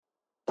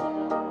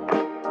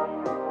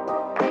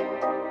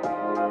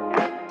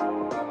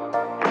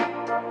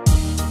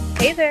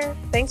Hey there,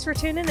 thanks for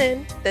tuning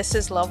in. This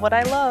is Love What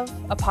I Love,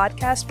 a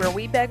podcast where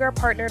we beg our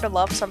partner to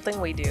love something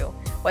we do,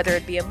 whether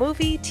it be a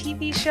movie,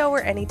 TV show,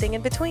 or anything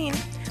in between.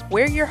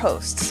 We're your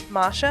hosts,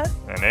 Masha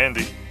and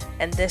Andy.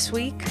 And this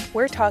week,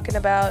 we're talking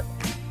about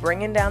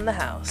bringing down the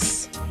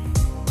house.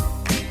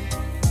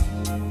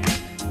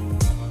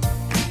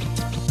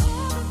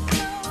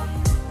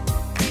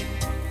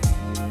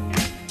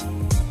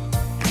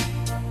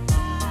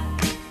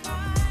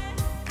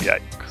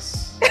 Yikes.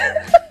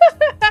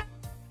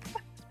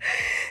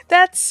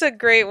 That's a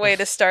great way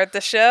to start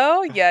the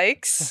show.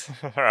 Yikes.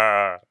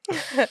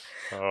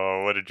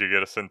 Oh, what did you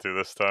get us into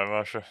this time,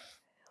 Masha?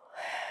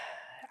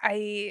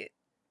 I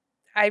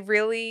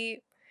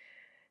really...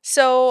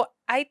 So,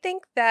 I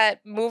think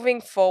that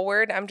moving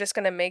forward, I'm just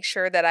going to make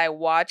sure that I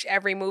watch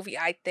every movie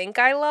I think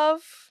I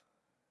love.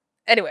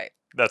 Anyway.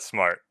 That's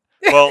smart.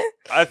 Well,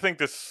 I think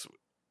this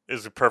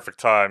is a perfect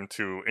time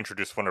to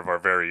introduce one of our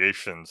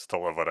variations to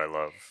Love What I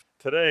Love.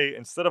 Today,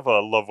 instead of a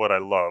Love What I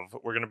Love,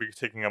 we're going to be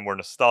taking a more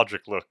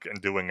nostalgic look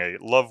and doing a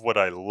Love What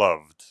I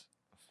Loved.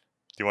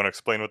 Do you want to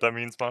explain what that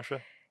means,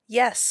 Masha?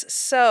 Yes,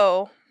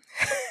 so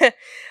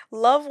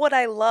Love What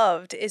I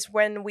Loved is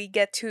when we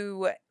get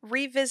to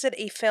revisit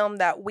a film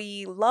that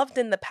we loved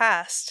in the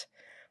past,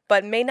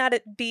 but may not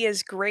be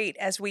as great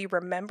as we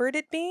remembered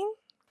it being.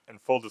 And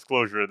full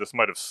disclosure, this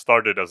might have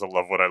started as a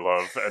Love What I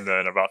Love, and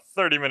then about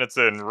 30 minutes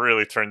in,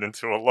 really turned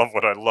into a Love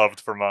What I Loved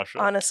for Masha.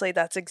 Honestly,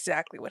 that's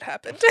exactly what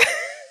happened.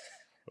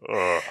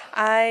 Ugh.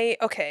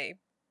 Okay,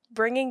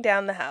 bringing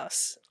down the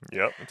house.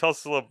 Yep, tell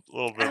us a little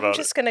bit about it. I'm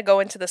just going to go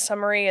into the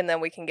summary and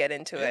then we can get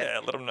into it. Yeah,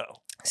 let them know.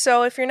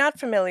 So, if you're not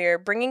familiar,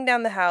 Bringing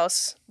Down the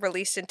House,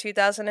 released in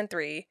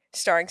 2003,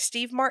 starring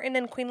Steve Martin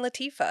and Queen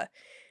Latifah,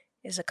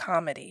 is a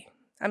comedy.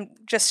 I'm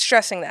just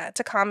stressing that. It's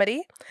a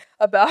comedy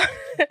about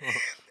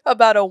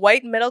about a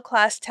white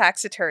middle-class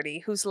tax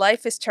attorney whose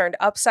life is turned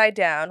upside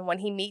down when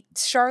he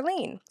meets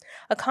Charlene,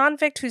 a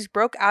convict who's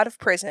broke out of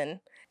prison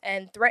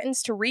and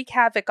threatens to wreak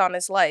havoc on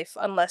his life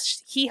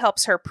unless he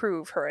helps her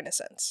prove her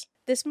innocence.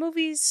 This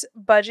movie's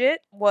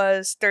budget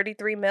was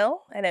 $33 million,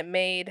 and it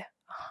made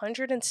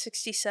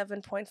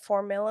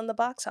 $167.4 million in the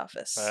box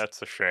office. That's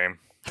a shame.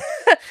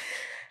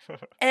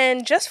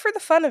 And just for the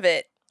fun of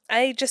it,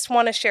 I just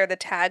want to share the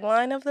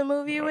tagline of the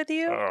movie with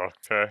you. Oh,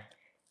 okay.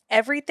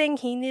 Everything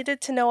he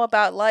needed to know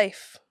about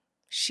life,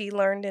 she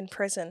learned in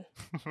prison.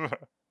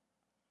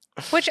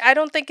 Which I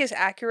don't think is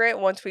accurate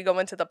once we go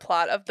into the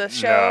plot of the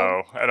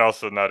show. No, and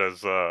also not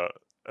as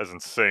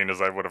insane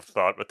as I would have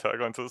thought the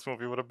tagline to this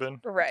movie would have been.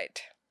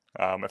 Right.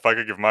 If I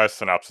could give my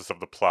synopsis of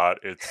the plot,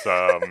 it's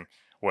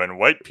when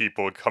white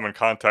people come in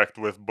contact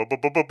with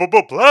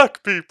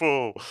black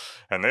people,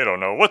 and they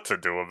don't know what to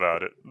do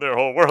about it. Their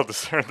whole world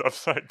is turned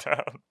upside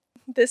down.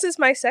 This is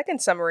my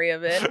second summary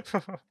of it.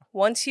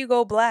 Once you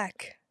go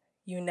black,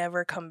 you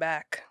never come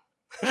back.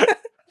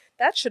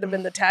 That should have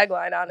been the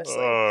tagline, honestly.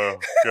 Oh,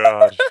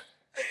 God.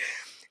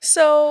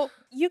 So,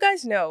 you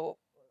guys know,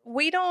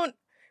 we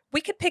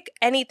could pick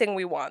anything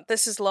we want.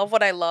 This is Love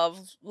What I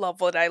Love,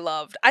 Love What I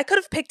Loved. I could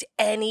have picked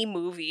any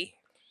movie.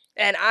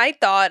 And I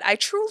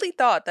truly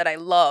thought that I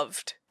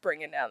loved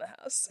Bringing Down the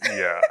House.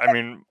 Yeah, I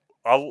mean,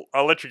 I'll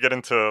let you get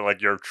into,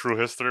 like, your true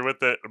history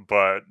with it,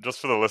 but just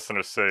for the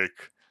listener's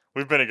sake,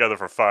 we've been together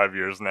for 5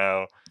 years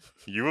now.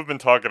 You have been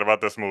talking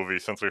about this movie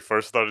since we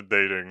first started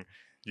dating.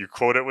 You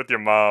quote it with your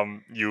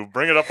mom. You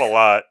bring it up a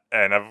lot,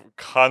 and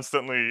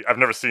I've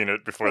never seen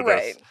it before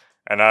this,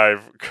 and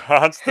I've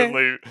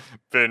constantly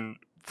been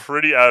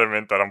pretty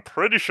adamant that I'm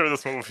pretty sure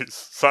this movie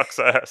sucks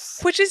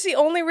ass. Which is the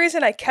only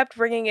reason I kept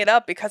bringing it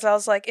up, because I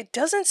was like, it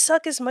doesn't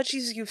suck as much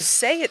as you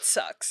say it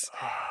sucks.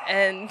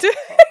 And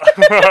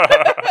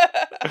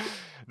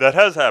that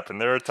has happened.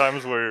 There are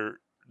times where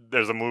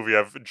there's a movie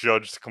I've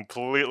judged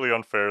completely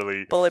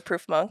unfairly.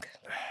 Bulletproof Monk.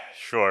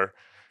 Sure.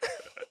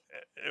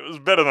 It was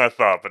better than I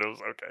thought, but it was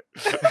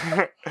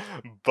okay.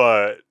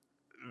 But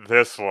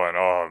this one,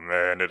 oh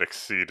man, it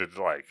exceeded,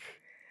 like...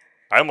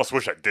 I almost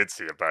wish I did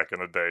see it back in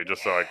the day,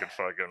 just so I could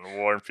fucking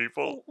warn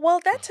people. Well,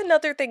 that's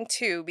another thing,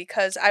 too,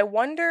 because I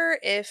wonder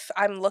if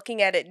I'm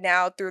looking at it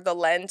now through the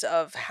lens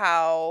of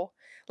how,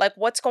 like,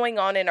 what's going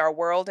on in our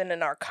world and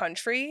in our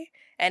country,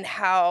 and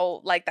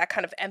how, like, that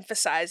kind of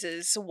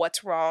emphasizes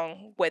what's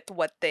wrong with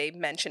what they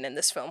mention in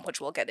this film, which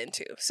we'll get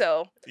into.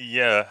 So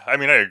yeah, I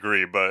mean, I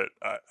agree, but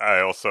I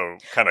also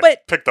kind of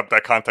picked up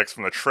that context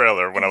from the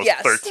trailer when I was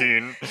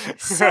 13.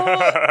 So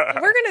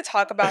we're going to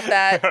talk about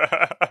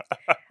that.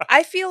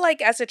 I feel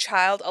like as a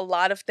child, a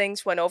lot of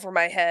things went over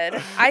my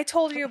head. I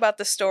told you about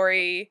the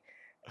story.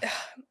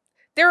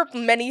 There are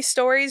many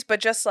stories, but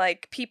just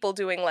like people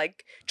doing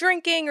like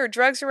drinking or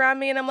drugs around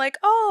me, and I'm like,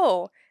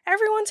 oh,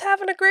 everyone's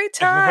having a great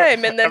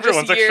time. And then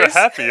everyone's just years,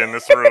 extra happy in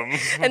this room.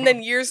 and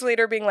then years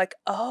later being like,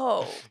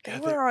 oh, they Yeah,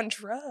 were on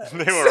drugs.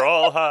 They were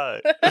all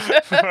high.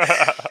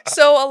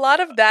 So a lot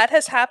of that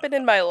has happened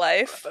in my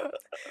life.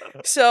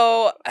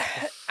 So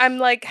I'm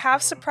like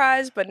half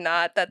surprised, but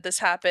not that this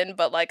happened,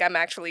 but like I'm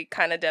actually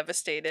kind of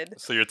devastated.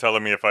 So you're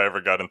telling me if I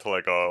ever got into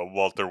like a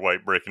Walter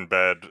White Breaking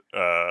Bad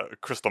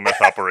crystal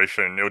meth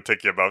operation, it would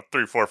take you about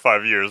 3, 4,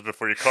 5 years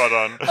before you caught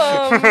on?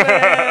 Oh,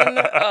 man.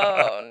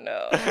 Oh,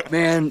 no.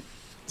 Man,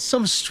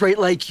 some straight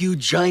like you,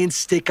 giant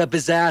stick up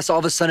his ass, all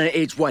of a sudden at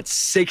age,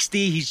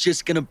 60, he's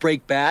just gonna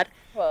break bad?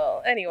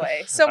 Well,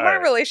 anyway, so my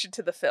relation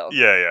to the film.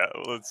 Yeah.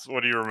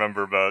 What do you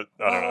remember about,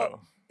 I don't know.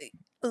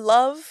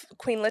 Love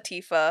Queen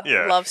Latifah.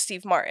 Yeah. Love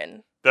Steve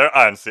Martin. They're,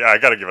 honestly, I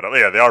gotta give it up.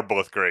 Yeah, they are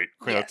both great.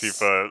 Queen Yes.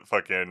 Latifah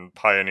fucking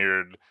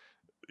pioneered,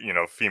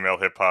 female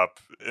hip hop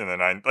in the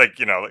 90s. Like,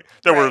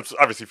 there were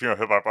obviously female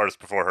hip hop artists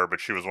before her, but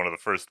she was one of the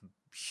first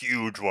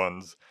huge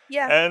ones.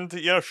 Yeah. And,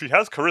 she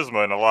has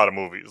charisma in a lot of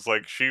movies.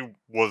 Like, she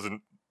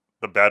wasn't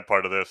the bad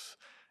part of this.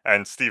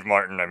 And Steve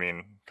Martin, I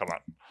mean, come on.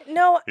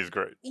 No. He's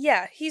great.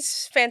 Yeah,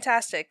 he's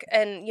fantastic.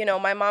 And,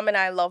 my mom and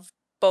I love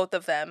both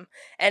of them.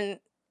 And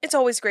it's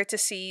always great to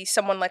see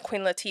someone like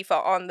Queen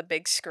Latifah on the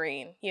big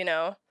screen,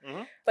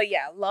 Mm-hmm. But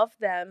yeah, love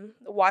them.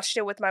 Watched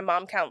it with my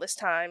mom countless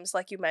times.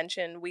 Like you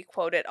mentioned, we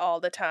quote it all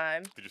the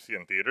time. Did you see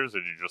it in theaters, or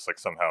did you just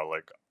somehow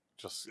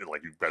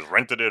you guys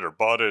rented it or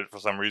bought it for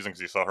some reason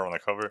because you saw her on the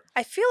cover?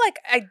 I feel like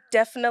I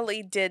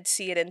definitely did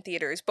see it in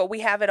theaters, but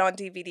we have it on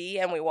DVD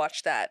and we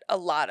watch that a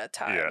lot of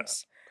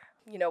times.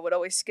 Yeah. Would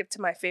always skip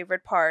to my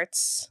favorite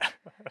parts.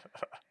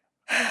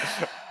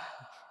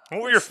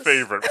 What were your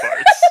favorite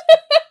parts?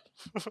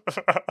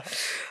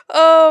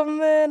 Oh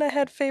man, I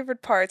had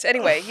favorite parts.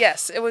 Anyway,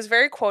 yes, it was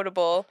very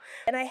quotable.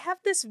 And I had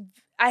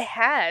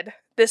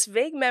this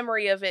vague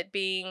memory of it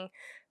being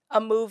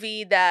a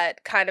movie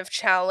that kind of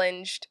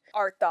challenged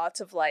our thoughts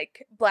of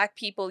like Black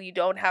people, you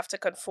don't have to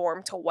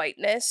conform to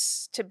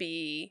whiteness to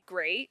be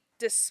great,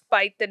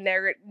 despite the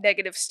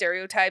negative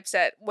stereotypes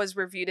that was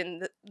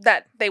reviewed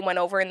that they went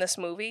over in this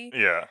movie.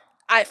 Yeah.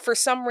 For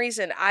some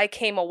reason, I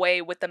came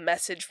away with the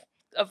message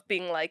of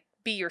being like,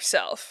 be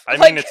yourself. I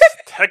mean, it's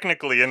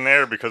technically in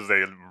there because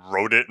they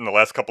wrote it in the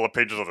last couple of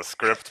pages of the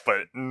script,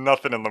 but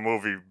nothing in the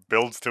movie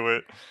builds to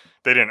it.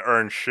 They didn't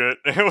earn shit.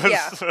 It was...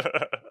 Yeah.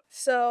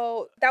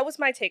 So that was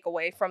my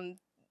takeaway from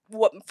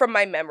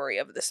my memory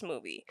of this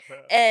movie.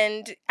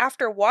 And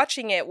after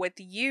watching it with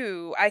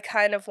you, I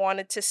kind of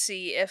wanted to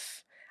see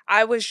if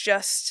I was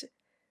just,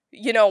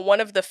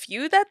 one of the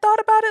few that thought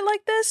about it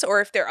like this,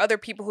 or if there are other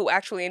people who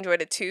actually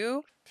enjoyed it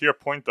too. To your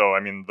point, though, I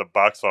mean, the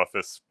box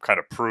office kind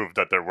of proved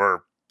that there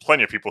were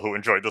plenty of people who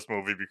enjoyed this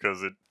movie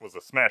because it was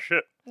a smash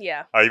hit.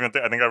 Yeah. I think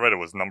I read it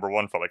was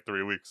 #1 for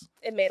 3 weeks.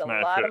 It made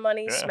Smash a lot hit. of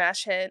money, Yeah.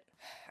 smash hit.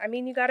 I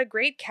mean, you got a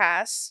great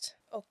cast.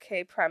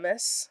 Okay,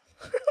 premise.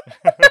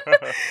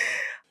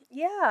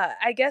 Yeah,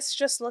 I guess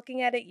just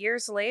looking at it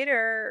years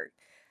later,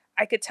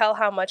 I could tell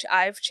how much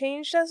I've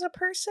changed as a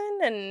person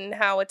and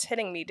how it's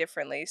hitting me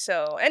differently.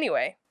 So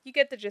anyway, you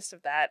get the gist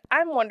of that.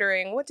 I'm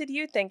wondering, what did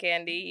you think,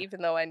 Andy,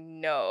 even though I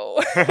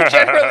know,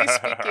 generally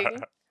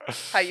speaking,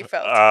 how you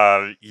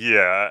felt?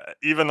 Yeah.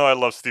 Even though I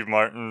love Steve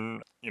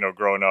Martin,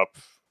 growing up,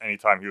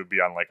 anytime he would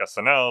be on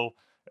SNL,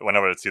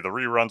 whenever I'd see the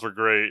reruns were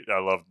great. I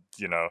loved,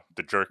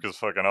 The Jerk is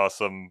fucking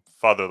awesome.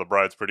 Father of the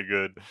Bride's pretty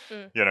good.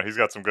 He's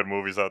got some good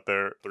movies out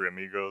there. Three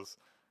Amigos.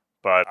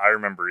 But I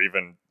remember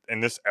even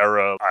in this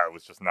era, I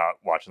was just not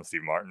watching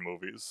Steve Martin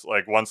movies.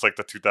 Once the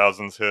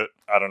 2000s hit,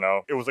 I don't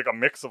know. It was a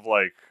mix of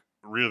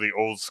really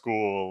old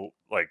school,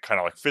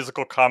 kind of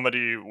physical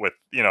comedy with,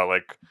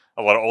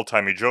 a lot of old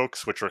timey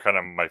jokes, which were kind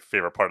of my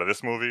favorite part of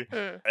this movie.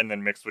 And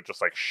then mixed with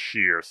just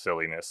sheer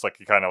silliness.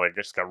 He kind of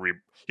just got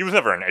he was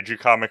never an edgy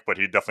comic, but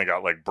he definitely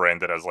got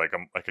branded as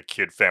a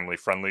kid family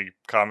friendly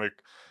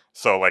comic.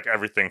 So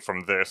everything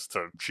from this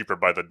to Cheaper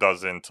by the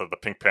Dozen to the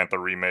Pink Panther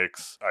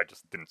remakes, I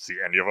just didn't see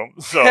any of them.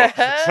 So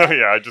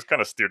yeah, I just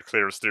kind of steered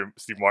clear of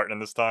Steve Martin in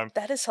this time.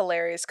 That is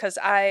hilarious because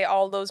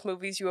all those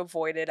movies you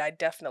avoided, I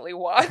definitely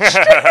watched.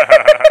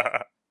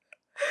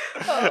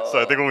 So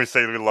I think when we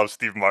say we love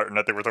Steve Martin,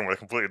 I think we're talking about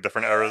completely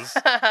different eras.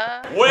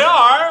 We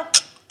are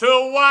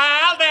two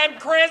wild and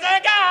crazy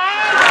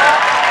guys.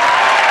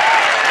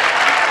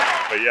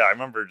 But yeah, I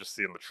remember just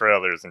seeing the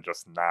trailers and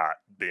just not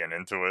being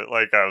into it.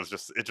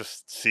 It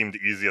just seemed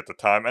easy at the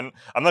time. And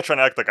I'm not trying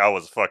to act like I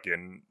was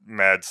fucking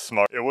mad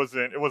smart. It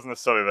wasn't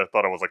necessarily that I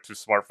thought I was too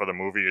smart for the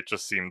movie. It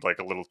just seemed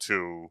a little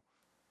too...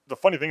 The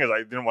funny thing is I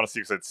didn't want to see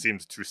it because it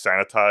seemed too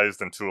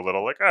sanitized and too a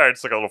little all right,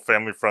 it's a little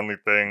family friendly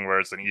thing where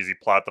it's an easy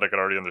plot that I could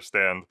already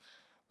understand.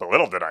 But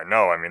little did I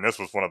know, I mean, this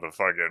was one of the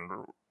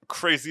fucking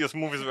craziest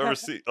movies I've ever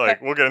seen.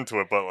 We'll get into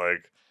it, but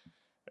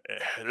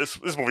this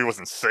movie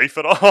wasn't safe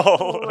at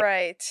all.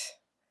 Right.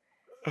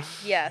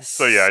 Yes.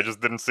 So yeah, I just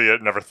didn't see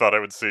it, never thought I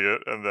would see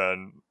it, and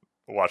then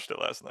watched it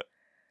last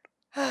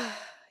night.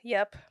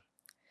 Yep.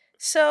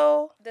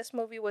 So, this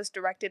movie was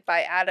directed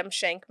by Adam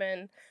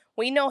Shankman.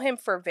 We know him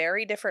for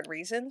very different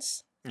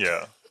reasons.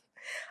 Yeah.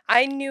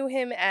 I knew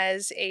him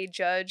as a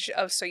judge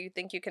of So You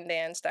Think You Can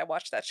Dance. I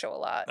watched that show a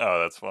lot. Oh,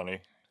 that's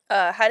funny.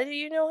 How did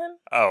you know him?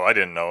 Oh, I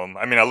didn't know him.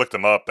 I mean, I looked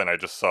him up and I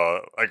just saw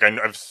like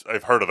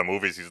I've heard of the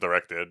movies he's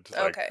directed.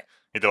 Like, Okay.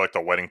 he did like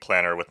The Wedding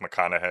Planner with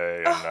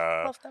McConaughey and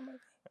Love that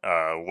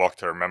movie. Walk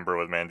to Remember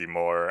with Mandy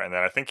Moore, and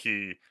then I think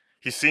he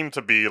seemed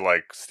to be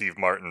like Steve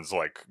Martin's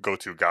like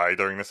go-to guy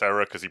during this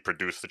era because he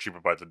produced The Cheaper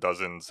by the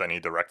Dozens and he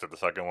directed the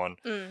second one.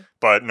 Mm.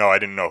 But no, I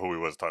didn't know who he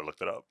was until I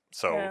looked it up.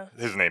 So Yeah.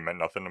 his name meant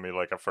nothing to me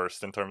like at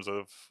first in terms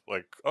of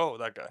like, oh,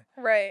 that guy.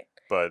 Right.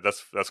 But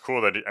that's cool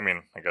that I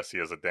mean, I guess he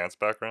has a dance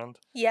background.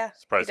 Yeah.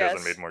 Surprised he hasn't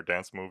does. made more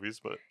dance movies,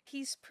 but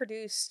He's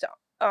produced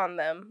on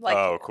them. Like,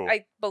 oh, cool.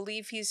 I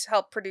believe he's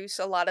helped produce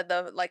a lot of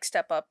the like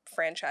Step Up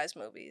franchise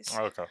movies.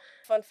 Oh, okay.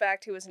 Fun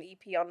fact: he was an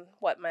EP on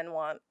What Men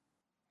Want.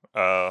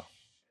 I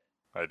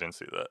didn't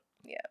see that.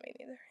 Yeah, me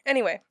neither.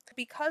 Anyway,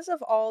 because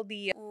of all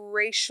the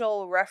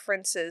racial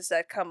references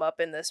that come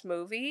up in this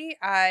movie,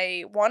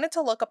 I wanted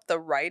to look up the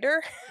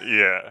writer.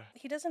 Yeah.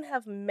 He doesn't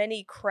have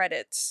many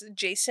credits,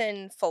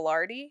 Jason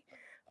Filardi,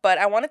 but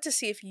I wanted to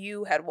see if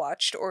you had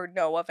watched or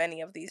know of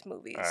any of these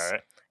movies. All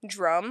right.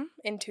 Drum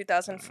in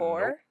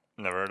 2004. Nope.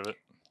 Never heard of it.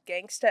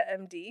 Gangsta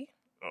MD.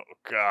 Oh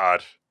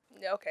God.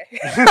 Okay.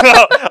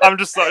 I'm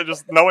just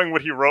knowing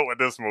what he wrote with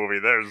this movie.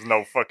 There's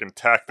no fucking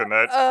tact in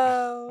that.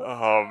 Oh.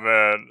 Oh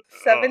man.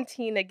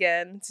 17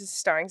 again. This is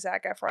starring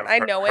Zac Efron. I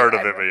know Heard it.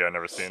 of it, but yeah,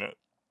 never seen it.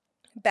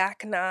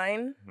 Back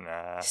 9.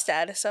 Nah.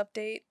 Status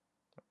update.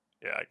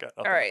 Yeah, I got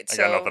nothing. All right, I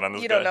so got nothing on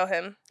this you guy. don't know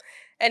him.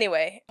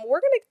 Anyway, we're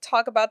going to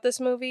talk about this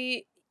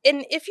movie.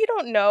 And if you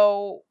don't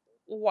know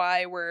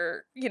why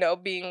we're,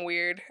 being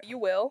weird, you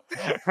will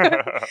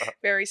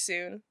very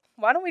soon.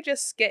 Why don't we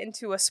just get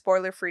into a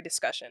spoiler-free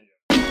discussion?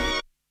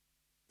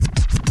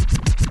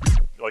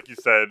 Like you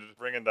said,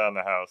 bringing down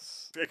the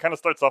house. It kind of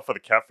starts off with a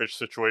catfish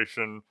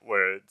situation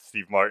where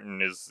Steve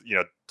Martin is,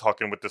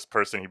 talking with this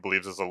person he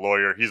believes is a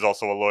lawyer. He's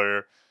also a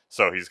lawyer,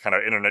 so he's kind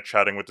of internet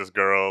chatting with this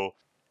girl.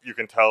 You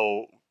can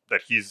tell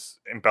that he's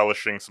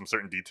embellishing some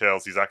certain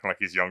details. He's acting like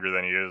he's younger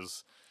than he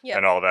is. Yeah.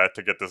 And all that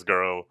to get this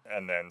girl.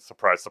 And then,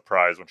 surprise,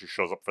 surprise, when she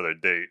shows up for their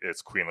date,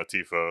 it's Queen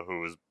Latifah,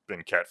 who has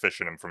been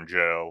catfishing him from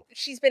jail.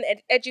 She's been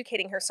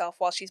educating herself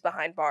while she's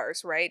behind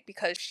bars, right?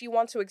 Because she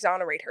wants to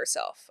exonerate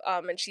herself.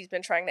 And she's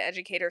been trying to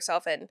educate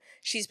herself, and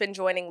she's been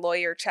joining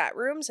lawyer chat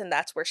rooms, and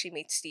that's where she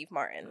meets Steve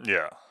Martin.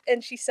 Yeah.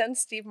 And she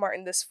sends Steve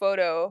Martin this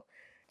photo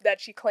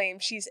that she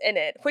claims she's in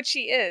it, which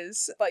she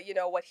is. But,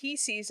 what he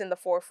sees in the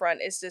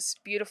forefront is this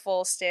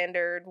beautiful,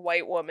 standard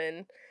white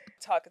woman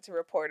talking to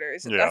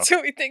reporters, and that's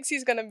who he thinks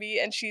he's gonna be,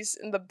 and she's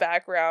in the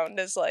background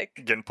as like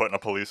getting put in a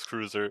police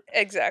cruiser.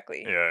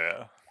 Exactly.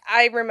 Yeah.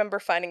 I remember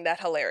finding that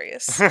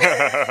hilarious.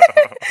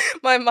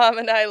 My mom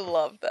and I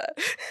love that.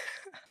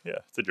 Yeah,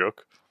 it's a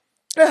joke.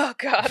 Oh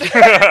God.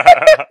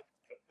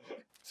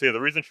 So yeah, the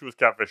reason she was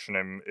catfishing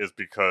him is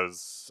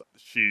because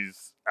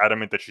she's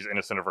adamant that she's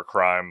innocent of her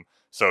crime.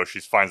 So she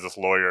finds this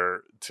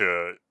lawyer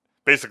to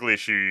basically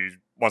she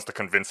wants to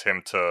convince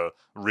him to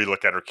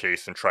relook at her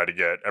case and try to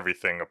get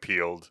everything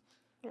appealed.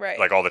 Right.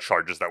 Like all the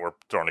charges that were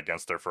thrown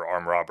against her for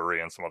armed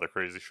robbery and some other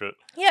crazy shit.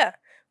 Yeah.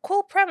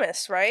 Cool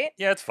premise, right?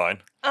 Yeah, it's fine.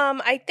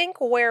 I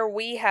think where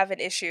we have an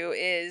issue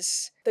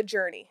is the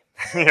journey.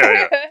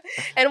 Yeah.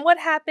 And what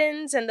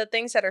happens and the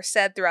things that are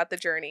said throughout the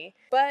journey.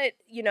 But,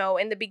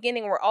 in the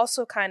beginning, we're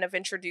also kind of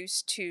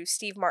introduced to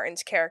Steve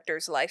Martin's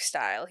character's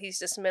lifestyle. He's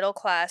this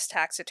middle-class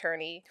tax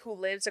attorney who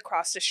lives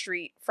across the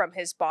street from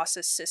his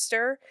boss's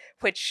sister,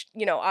 which,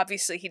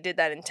 obviously he did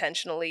that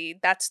intentionally.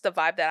 That's the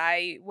vibe that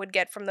I would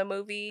get from the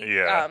movie.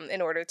 Yeah.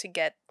 In order to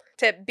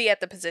be at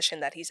the position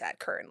that he's at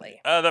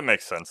currently. That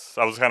makes sense.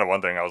 I was kind of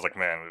wondering. I was like,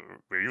 man,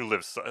 where you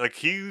live, like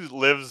he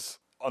lives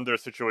under a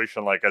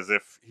situation like as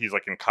if he's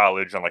like in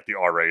college and like the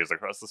RA is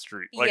across the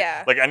street. Like,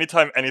 yeah. Like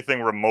anytime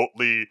anything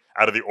remotely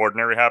out of the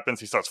ordinary happens,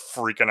 he starts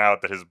freaking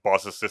out that his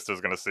boss's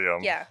sister's gonna see him.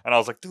 Yeah. And I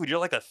was like, dude, you're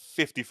like a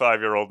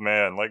 55-year-old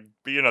man. Like,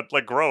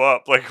 grow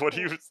up. Like, what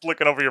are you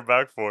looking over your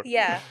back for?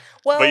 Yeah.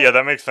 Well. But yeah,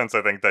 that makes sense.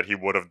 I think that he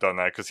would have done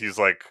that because he's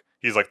like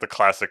the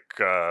classic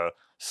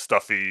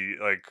stuffy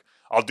like.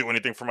 I'll do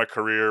anything for my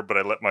career, but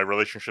I let my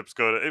relationships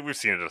go. We've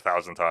seen it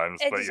 1,000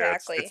 times.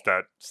 Exactly. But yeah, it's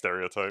that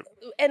stereotype.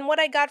 And what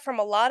I got from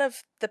a lot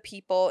of the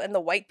people and the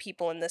white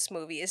people in this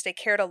movie is they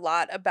cared a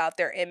lot about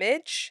their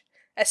image,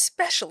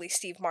 especially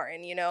Steve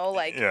Martin,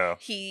 like yeah.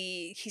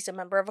 he's a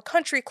member of a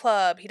country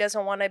club. He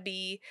doesn't want to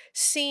be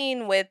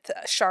seen with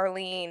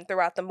Charlene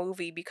throughout the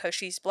movie because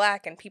she's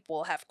black and people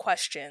will have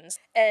questions.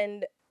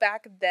 And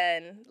back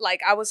then,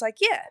 like, I was like,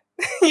 yeah,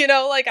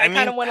 I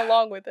kind of went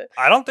along with it.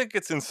 I don't think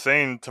it's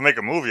insane to make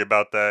a movie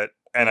about that.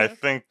 And Mm-hmm. I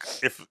think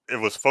if it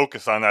was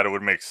focused on that, it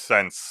would make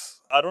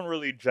sense. I don't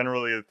really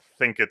generally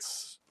think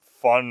it's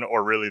fun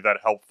or really that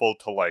helpful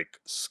to, like,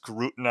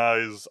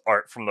 scrutinize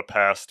art from the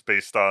past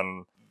based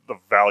on the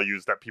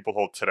values that people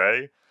hold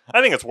today.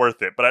 I think it's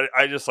worth it, but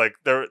I just, like,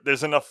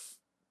 there's enough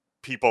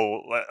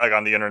people like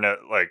on the internet,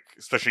 like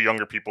especially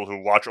younger people who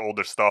watch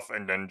older stuff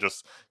and then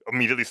just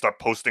immediately start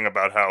posting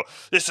about how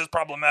this is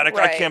problematic. I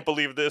Right. can't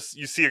believe this.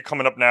 You see it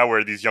coming up now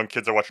where these young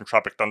kids are watching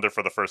Tropic Thunder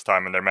for the first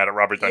time and they're mad at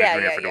Robert Downey Yeah,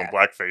 Jr. yeah, for doing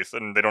yeah. blackface,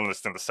 and they don't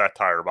understand the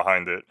satire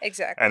behind it,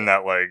 Exactly. and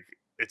that like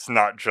it's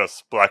not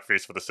just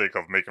blackface for the sake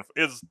of making.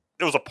 There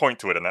was a point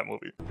to it in that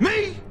movie.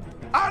 Me?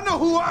 I know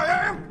who I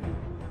am.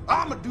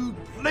 I'm a dude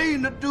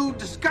playing a dude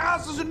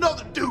disguised as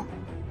another dude.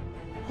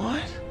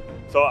 What?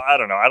 So I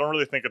don't know. I don't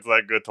really think it's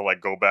that good to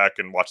like go back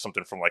and watch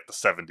something from like the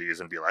 70s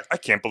and be like, I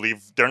can't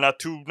believe they're not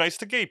too nice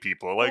to gay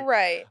people. Like,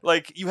 right.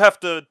 like you have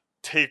to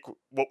take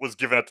what was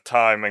given at the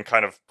time and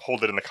kind of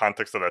hold it in the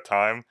context of that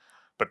time.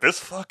 But this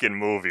fucking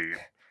movie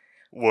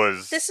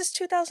was. This is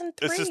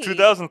 2003. This is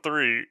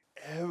 2003.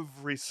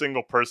 Every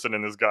single person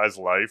in this guy's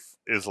life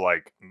is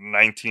like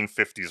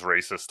 1950s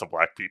racist to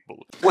black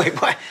people. Wait,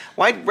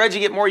 why'd Reggie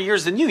get more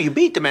years than you? You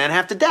beat the man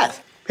half to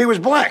death. He was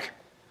black.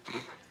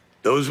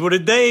 Those were the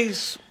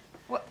days.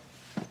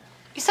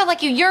 You sound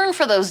like you yearn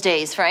for those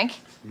days, Frank.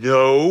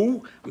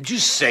 No, I'm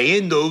just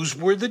saying those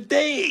were the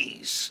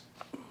days.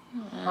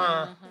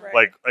 Right.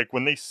 Like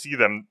when they see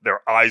them,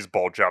 their eyes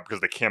bulge out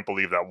because they can't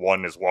believe that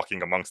one is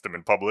walking amongst them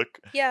in public.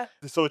 Yeah.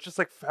 So it just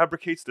like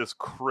fabricates this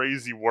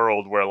crazy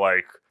world where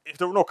like if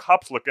there were no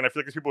cops looking, I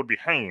feel like these people would be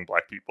hanging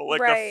black people.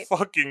 Like Right. they're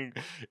fucking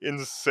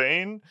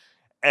insane.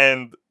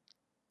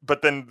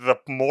 But then the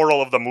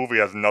moral of the movie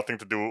has nothing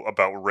to do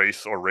about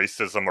race or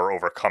racism or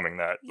overcoming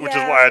that, which is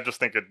Yeah. why I just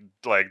think it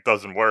like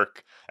doesn't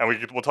work. And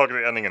we'll talk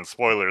about the ending in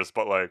spoilers,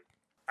 but like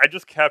I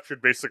just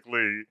captured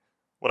basically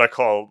what I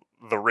call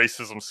the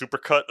racism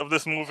supercut of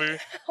this movie,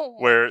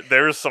 where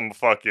there's some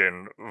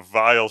fucking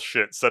vile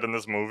shit said in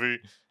this movie,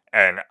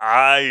 and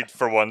I,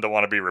 for one, don't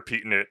want to be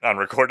repeating it on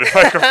recorded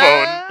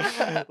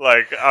microphone.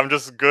 Like, I'm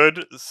just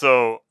good,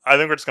 so I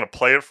think we're just gonna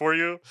play it for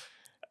you,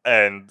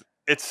 and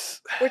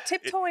we're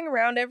tiptoeing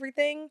around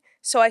everything,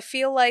 so I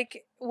feel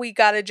like we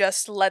gotta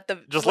just let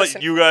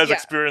let you guys yeah.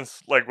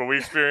 experience like what we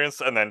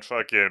experienced, and then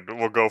fucking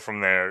we'll go from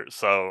there.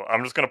 So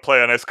I'm just gonna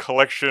play a nice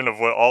collection of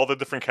what all the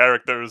different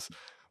characters,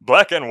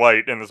 black and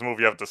white, in this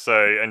movie have to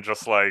say, and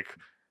just like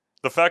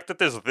the fact that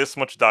there's this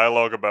much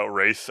dialogue about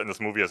race and this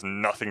movie has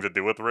nothing to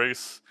do with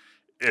race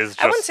is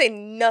just. I wouldn't say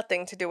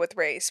nothing to do with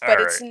race, but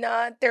All it's right.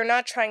 not. They're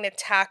not trying to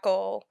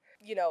tackle,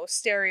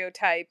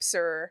 stereotypes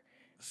or.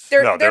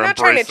 No, They're not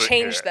trying to embracing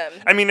change it. them.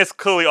 I mean, it's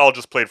clearly all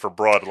just played for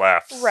broad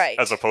laughs, Right.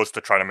 As opposed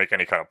to trying to make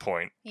any kind of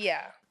point.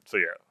 Yeah. So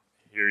yeah,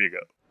 here you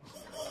go.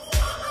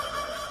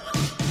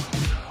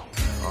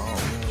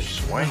 Oh,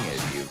 swing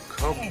it, you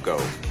Coco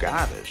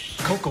Goddess.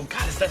 Coco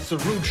Goddess, that's the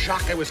rude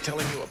shock I was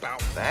telling you about.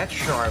 That's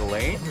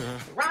Charlene.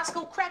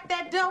 Roscoe cracked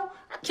that dough,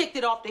 I kicked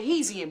it off the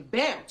heezy and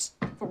bounced.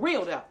 For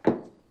real, though.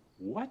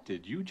 What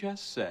did you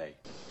just say?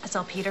 I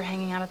saw Peter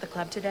hanging out at the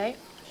club today.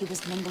 He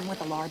was mingling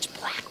with a large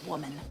black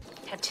woman.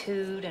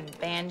 Tattooed and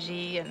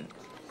bangy and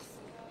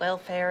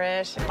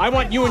welfare-ish. I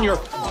want you and your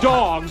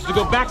dogs to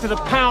go back to the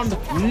pound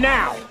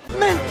now.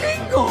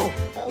 Mandingo!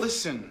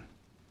 Listen,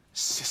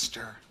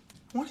 sister,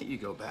 why don't you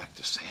go back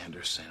to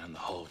Sanderson and the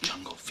whole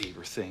jungle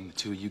fever thing the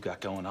two of you got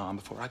going on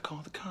before I call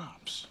the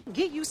cops?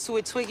 Get used to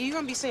it, Twiggy. You're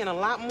gonna be seeing a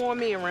lot more of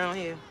me around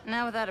here.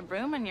 Now without a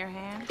broom in your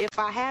hand. If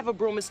I have a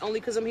broom, it's only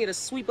because I'm here to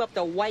sweep up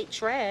the white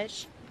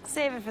trash.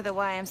 Save it for the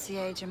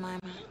YMCA, Jemima.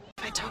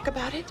 If I talk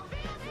about it,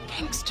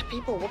 gangster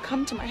people will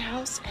come to my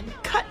house and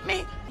cut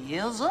me.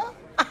 Yes, sir.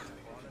 I'm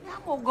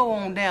gonna go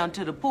on down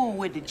to the pool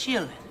with the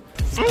children.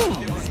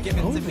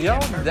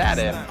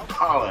 That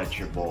Holler at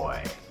your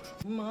boy.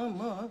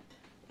 Mama,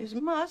 is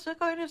Massa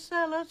going to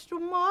sell us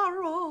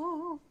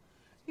tomorrow?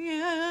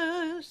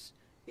 Yes,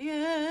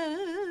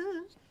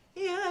 yes,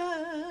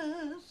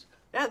 yes.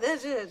 Now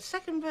there's a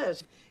second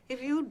verse.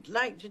 If you'd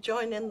like to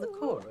join in the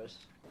chorus.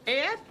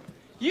 Ed,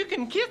 you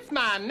can kiss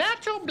my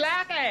natural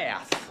black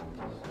ass.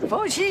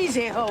 Oh,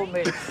 easy,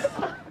 homie.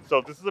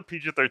 So this is a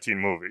PG-13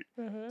 movie.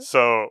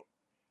 So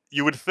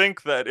you would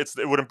think that it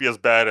wouldn't be as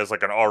bad as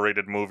like an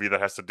R-rated movie that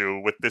has to do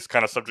with this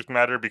kind of subject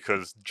matter,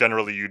 because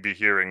generally you'd be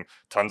hearing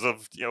tons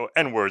of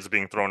N-words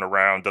being thrown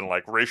around and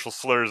like racial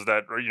slurs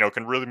that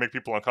can really make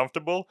people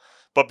uncomfortable.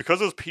 But because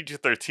it was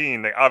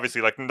PG-13, they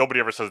obviously like nobody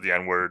ever says the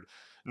N-word.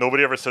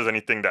 Nobody ever says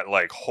anything that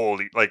like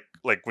holy like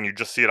when you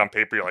just see it on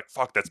paper you're like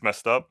fuck, that's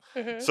messed up.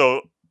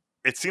 So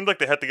it seemed like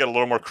they had to get a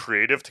little more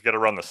creative to get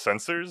around the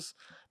censors.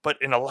 But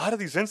in a lot of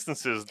these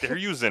instances, they're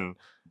using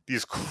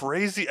these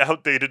crazy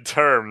outdated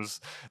terms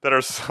that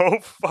are so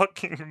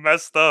fucking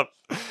messed up.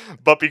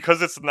 But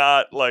because it's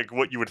not like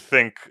what you would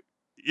think,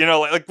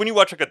 like when you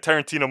watch like a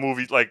Tarantino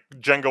movie like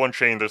Django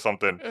Unchained or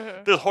something,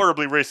 there's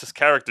horribly racist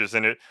characters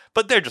in it,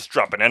 but they're just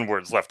dropping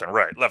N-words left and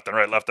right, left and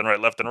right, left and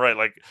right, left and right.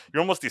 Like you're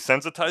almost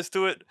desensitized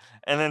to it.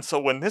 And then so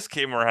when this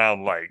came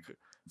around, like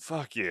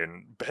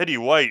fucking Betty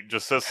White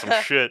just says some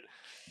shit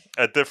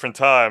at different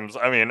times.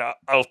 I mean,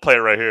 I'll play it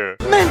right here.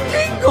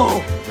 Mandingo!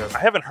 I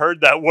haven't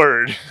heard that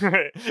word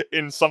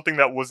in something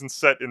that wasn't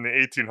set in the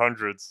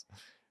 1800s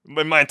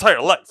in my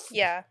entire life.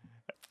 Yeah.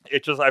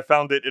 I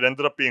found it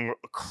ended up being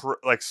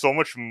like so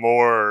much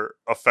more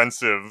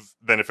offensive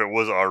than if it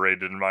was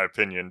R-rated, in my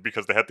opinion,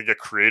 because they had to get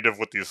creative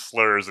with these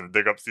slurs and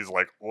dig up these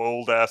like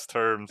old ass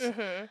terms.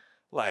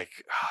 Like,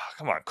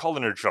 come on,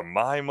 calling her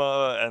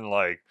Jemima, and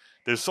like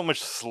there's so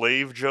much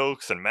slave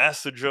jokes and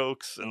massa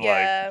jokes, and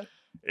like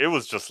it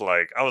was just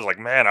like, I was like,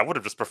 man, I would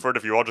have just preferred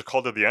if you all just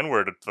called it the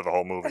N-word for the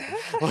whole movie.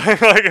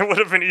 Like it would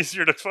have been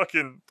easier to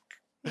fucking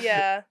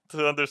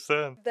to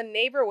understand. The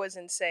neighbor was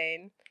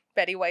insane.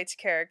 Betty White's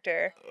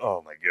character.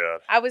 Oh my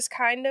god. I was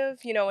kind of,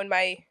 in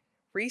my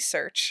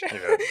research,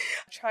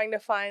 trying to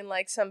find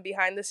like some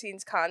behind the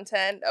scenes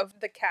content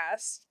of the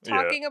cast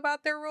talking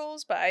about their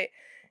roles, but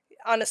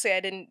honestly, I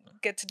didn't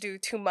get to do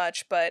too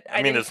much, but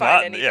I mean, didn't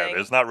find anything. Yeah,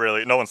 there's not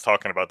really, no one's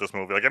talking about this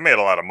movie. Like, it made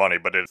a lot of money,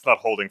 but it's not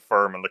holding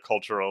firm in the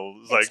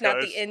cultural zeitgeist. It's not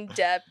the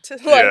in-depth,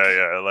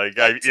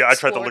 I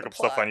tried to look up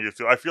stuff on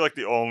YouTube. I feel like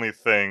the only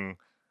thing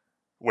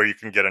where you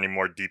can get any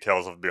more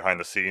details of behind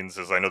the scenes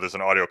is, I know there's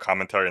an audio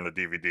commentary in the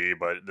DVD,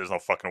 but there's no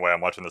fucking way I'm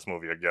watching this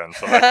movie again,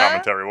 so that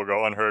commentary will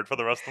go unheard for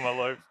the rest of my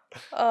life.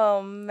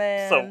 Oh,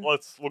 man. So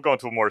we'll go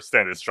into a more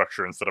standard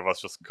structure instead of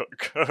us just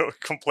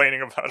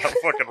complaining about how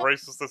fucking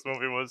racist this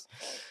movie was.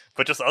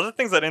 But just other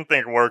things I didn't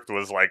think worked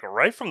was, like,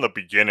 right from the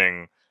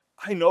beginning,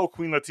 I know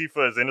Queen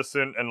Latifah is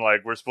innocent and,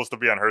 like, we're supposed to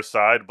be on her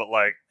side, but,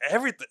 like,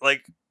 everything,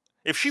 like,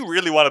 if she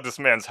really wanted this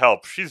man's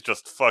help, she's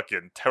just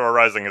fucking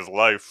terrorizing his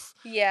life.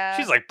 Yeah.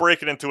 She's, like,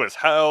 breaking into his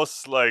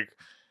house, like,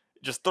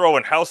 just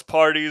throwing house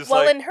parties.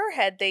 Well, like, in her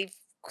head, they've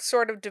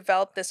sort of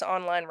developed this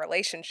online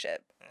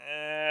relationship.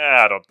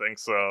 I don't think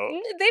so.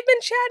 They've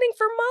been chatting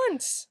for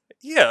months.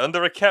 Yeah,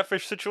 under a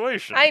catfish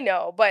situation. I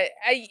know, but,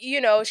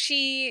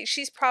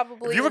 she's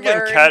probably If you were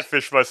getting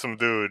catfished by some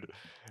dude,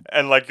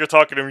 and, like, you're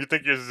talking to him, you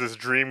think he's this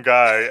dream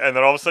guy, and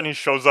then all of a sudden he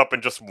shows up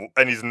and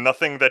he's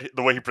nothing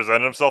the way he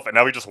presented himself, and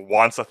now he just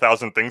wants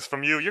 1,000 things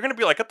from you, you're gonna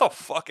be like, get the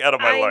fuck out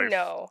of my life. I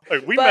know.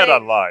 Like, we met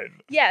online.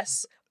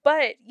 Yes,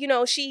 but,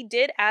 she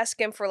did ask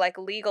him for, like,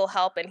 legal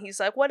help, and he's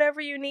like, whatever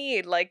you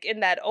need, like,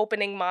 in that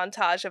opening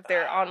montage of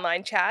their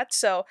online chats.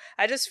 So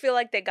I just feel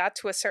like they got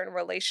to a certain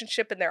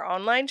relationship in their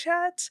online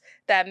chats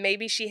that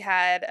maybe she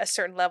had a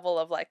certain level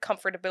of, like,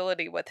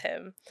 comfortability with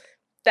him.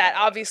 That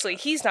obviously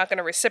he's not going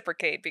to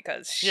reciprocate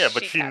because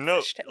but she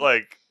knows,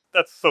 like,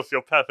 that's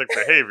sociopathic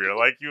behavior.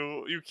 Like,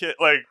 you can't,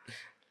 like,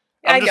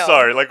 I'm just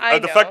sorry.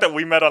 Like, the fact that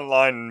we met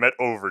online and met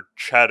over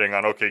chatting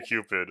on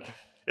OkCupid,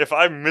 if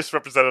I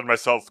misrepresented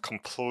myself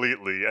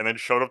completely and then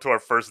showed up to our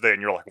first date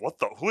and you're like,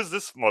 who is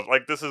this?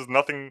 Like, this is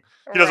nothing.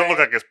 He doesn't look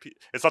like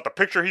it's not the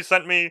picture he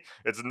sent me.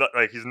 It's not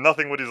like he's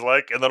nothing what he's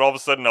like. And then all of a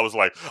sudden I was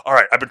like, all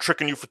right, I've been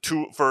tricking you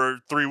for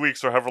 3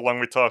 weeks or however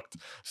long we talked.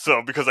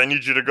 So because I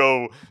need you to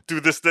go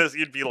do this,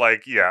 you'd be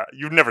like, yeah,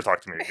 you'd never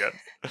talk to me again.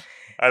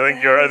 I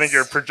think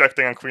you're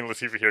projecting on Queen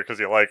Latifah here because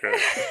you like her.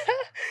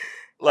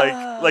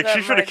 Like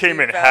she should have came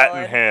in hat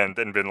in hand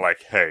and been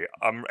like, hey,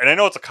 and I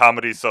know it's a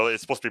comedy, so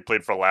it's supposed to be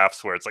played for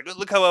laughs, where it's like,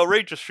 look how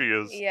outrageous she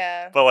is.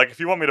 Yeah. But, like, if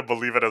you want me to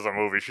believe it as a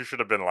movie, she should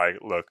have been like,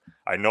 look,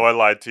 I know I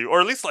lied to you. Or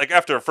at least, like,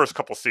 after the first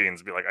couple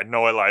scenes, be like, I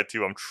know I lied to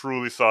you. I'm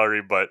truly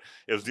sorry, but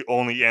it was the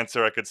only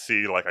answer I could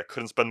see. Like, I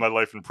couldn't spend my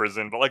life in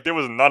prison. But, like, there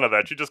was none of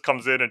that. She just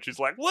comes in and she's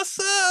like, what's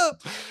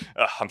up?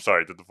 I'm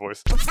sorry, I did the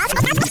voice.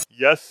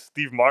 Yes,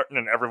 Steve Martin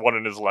and everyone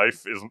in his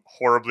life is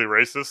horribly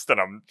racist, and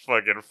I'm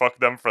fucking fuck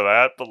them for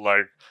that. But,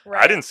 like,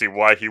 I didn't see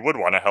why he would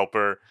want to help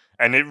her.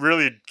 And it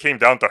really came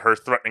down to her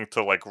threatening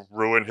to, like,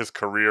 ruin his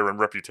career and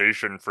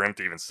reputation for him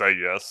to even say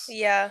yes.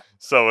 Yeah.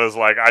 So it was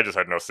like, I just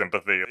had no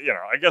sympathy.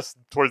 I guess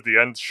towards the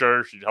end,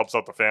 sure, she helps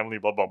out the family,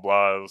 blah, blah,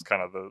 blah. It was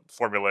kind of the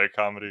formulaic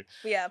comedy.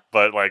 Yeah.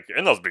 But, like,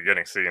 in those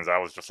beginning scenes, I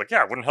was just like,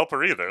 yeah, I wouldn't help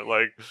her either.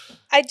 Like,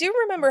 I do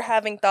remember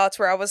having thoughts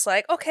where I was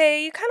like,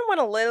 okay, you kind of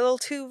went a little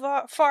too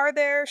far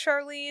there,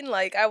 Charlene.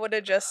 Like, I would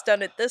have just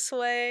done it this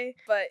way.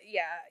 But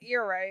yeah,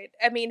 you're right.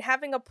 I mean,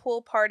 having a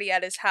pool party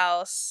at his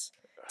house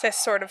to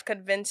sort of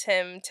convince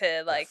him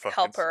to, like,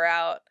 help her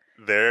out.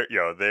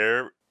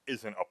 There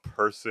isn't a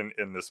person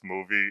in this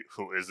movie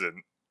who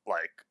isn't,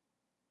 like,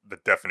 the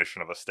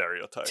definition of a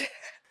stereotype.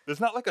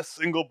 There's not, like, a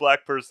single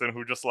black person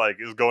who just, like,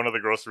 is going to the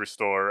grocery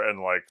store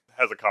and, like,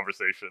 has a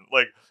conversation.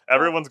 Like,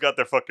 everyone's got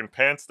their fucking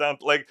pants down.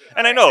 Like,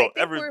 and I know I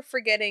think we're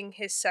forgetting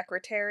his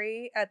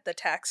secretary at the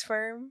tax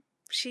firm.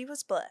 She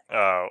was black.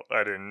 Oh,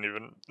 I didn't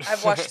even...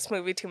 I've watched this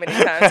movie too many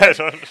times.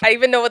 I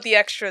even know what the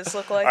extras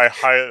look like.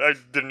 I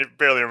didn't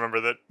barely remember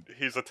that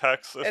he's a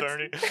tax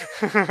attorney.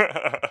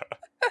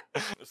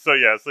 So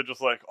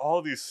just, like,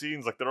 all these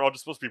scenes, like, they're all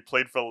just supposed to be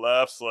played for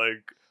laughs.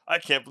 Like, I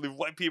can't believe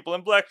white people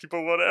and black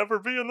people would ever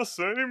be in the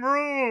same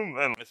room.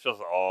 And it's just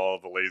all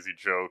the lazy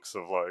jokes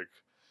of, like,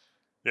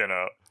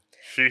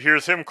 she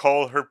hears him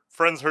call her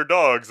friends her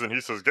dogs, and he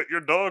says, get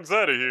your dogs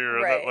out of here.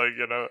 Right.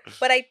 And that,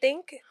 But I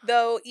think,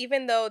 though,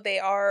 even though they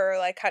are,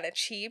 like, kind of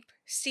cheap,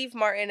 Steve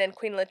Martin and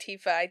Queen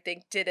Latifah, I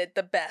think, did it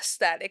the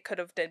best that it could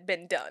have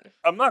been done.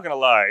 I'm not going to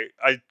lie.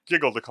 I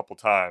giggled a couple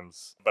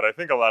times, but I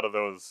think a lot of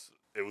those,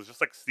 it was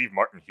just, like, Steve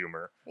Martin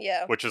humor.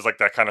 Yeah. Which is, like,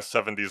 that kind of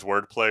 70s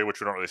wordplay, which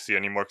we don't really see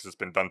anymore because it's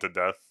been done to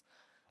death.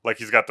 like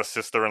he's got the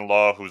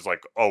sister-in-law who's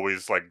like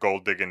always like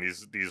gold digging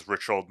these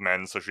rich old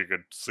men so she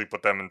could sleep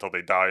with them until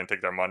they die and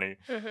take their money.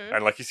 Mhm.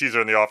 And like he sees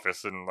her in the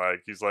office and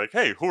like he's like,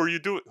 "Hey, who are you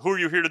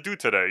here to do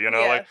today?" You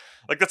know, Yeah.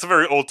 like that's a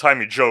very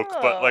old-timey joke,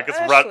 but Oh, like it's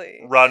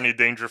Ashley. Rodney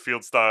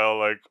Dangerfield style,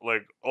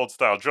 like old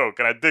style joke,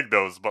 and I dig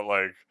those, but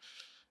like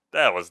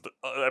that was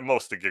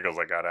most of the giggles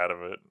I got out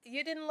of it.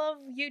 You didn't love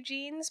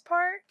Eugene's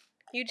part?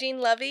 Eugene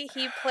Levy,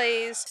 he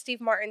plays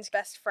Steve Martin's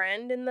best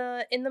friend in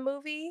the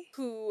movie,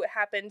 who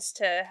happens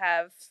to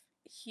have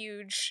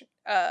huge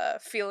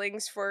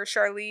feelings for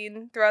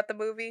Charlene throughout the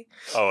movie.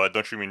 Oh,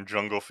 don't you mean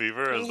Jungle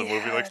Fever, as the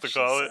movie likes to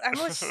call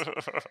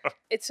it?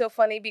 It's so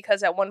funny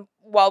because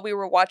while we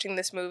were watching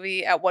this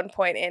movie, at one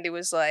point Andy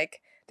was like,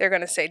 "They're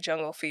gonna say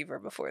Jungle Fever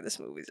before this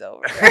movie's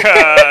over,"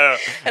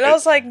 and I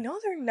was like, "No,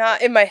 they're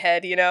not." In my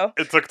head, you know.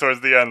 It took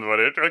towards the end,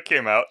 but it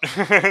came out.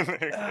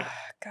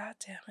 God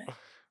damn it.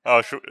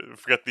 Oh,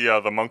 forget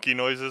the monkey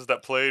noises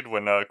that played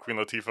when Queen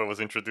Latifah was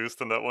introduced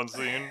in that one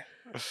scene.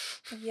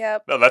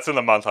 Yep. No, that's in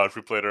the montage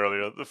we played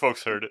earlier. The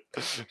folks heard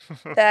it.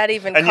 That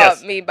even And caught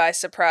yes, me by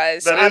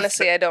surprise. that is-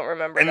 Honestly, I don't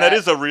remember and that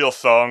is a real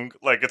song.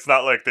 Like, it's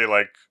not like they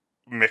like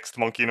mixed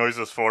monkey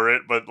noises for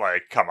it, but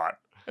like, come on.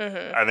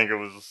 Mhm. I think it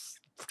was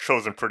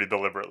chosen pretty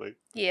deliberately.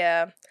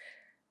 Yeah.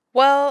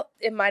 Well,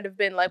 it might have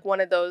been like one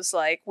of those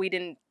like we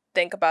didn't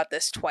think about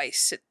this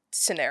twice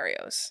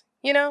scenarios.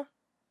 You know?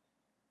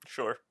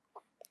 Sure.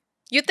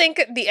 You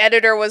think the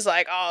editor was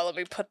like, "Oh, let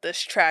me put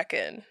this track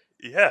in."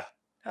 Yeah.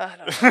 I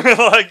don't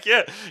know. Like,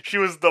 yeah, she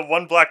was the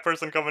one black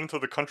person coming to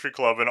the country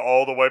club, and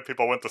all the white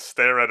people went to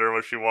stare at her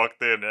when she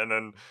walked in, and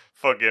then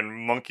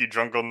fucking monkey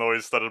jungle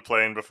noise started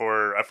playing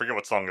before, I forget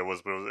what song it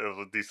was, but it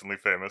was a decently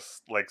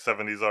famous, like,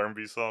 70s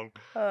R&B song.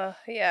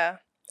 Yeah.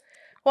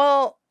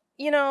 Well,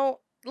 you know,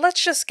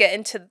 let's just get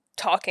into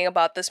talking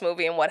about this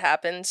movie and what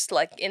happens,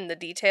 like, in the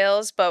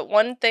details. But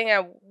one thing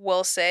I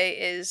will say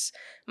is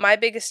my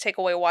biggest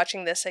takeaway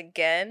watching this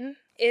again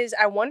is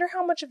I wonder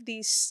how much of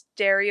these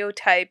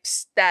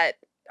stereotypes that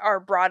are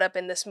brought up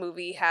in this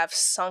movie have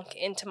sunk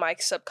into my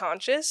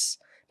subconscious.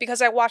 Because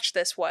I watched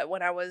this,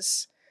 when I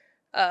was,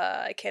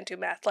 I can't do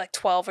math, like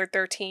 12 or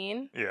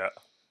 13. Yeah.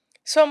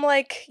 So I'm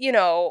like, you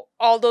know,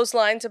 all those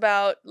lines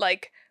about,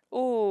 like,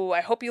 "Ooh, I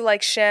hope you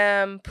like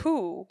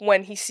shampoo,"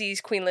 when he sees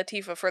Queen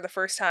Latifah for the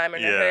first time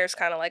and her Yeah. hair's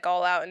kind of like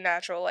all out and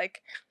natural.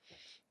 Like,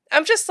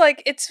 I'm just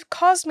like, it's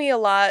caused me a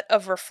lot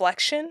of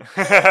reflection.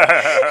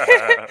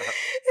 And,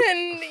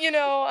 you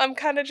know, I'm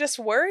kind of just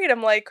worried.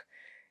 I'm like,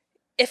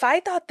 if I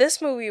thought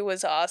this movie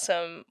was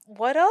awesome,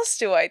 what else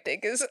do I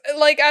think is,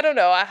 like, I don't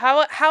know.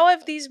 How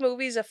have these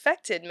movies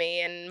affected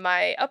me and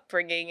my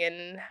upbringing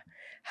and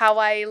how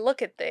I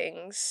look at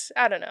things?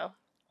 I don't know.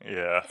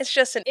 Yeah. It's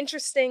just an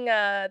interesting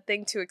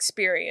thing to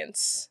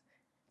experience,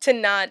 to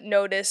not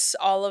notice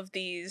all of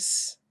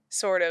these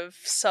sort of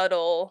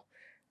subtle,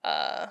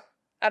 I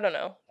don't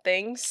know,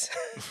 things.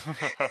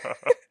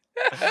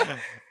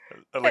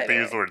 I like to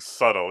use the word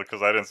subtle,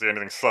 because I didn't see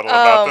anything subtle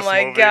about this movie.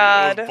 Oh my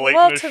god. It was blatant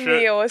Well, as to shit.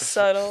 me it was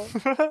subtle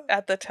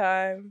at the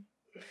time.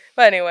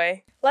 But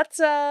anyway, let's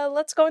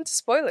go into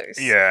spoilers.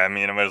 Yeah, I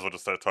mean, I might as well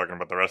just start talking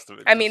about the rest of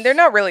it. I mean, they're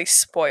not really I know,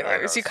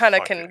 spoilers. You it's kind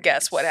of can fucking-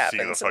 guess what see happens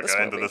the in this fucking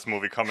end movie. of this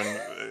movie coming,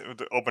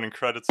 the opening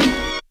credits.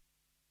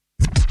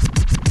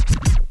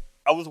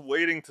 I was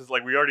waiting to,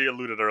 like, we already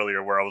alluded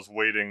earlier, where I was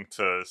waiting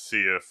to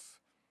see if,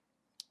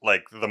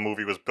 like, the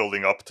movie was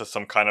building up to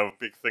some kind of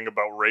big thing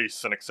about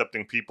race and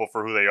accepting people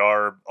for who they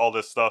are, all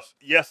this stuff.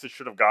 Yes, it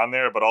should have gone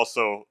there, but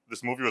also,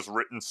 this movie was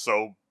written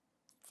so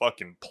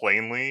fucking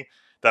plainly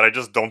that I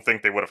just don't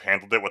think they would have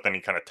handled it with any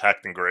kind of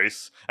tact and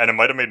grace. And it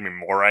might have made me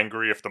more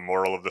angry if the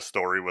moral of the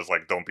story was,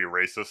 like, don't be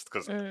racist,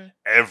 because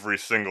every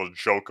single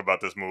joke about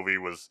this movie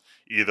was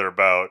either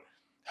about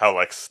how,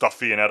 like,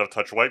 stuffy and out of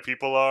touch white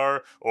people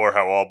are, or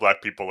how all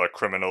black people are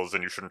criminals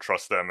and you shouldn't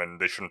trust them and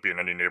they shouldn't be in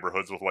any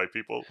neighborhoods with white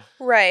people.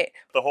 Right.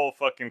 The whole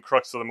fucking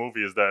crux of the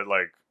movie is that,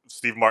 like,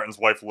 Steve Martin's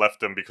wife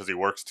left him because he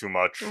works too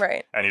much.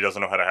 Right. And he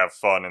doesn't know how to have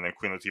fun, and then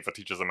Queen Latifah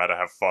teaches him how to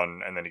have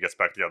fun, and then he gets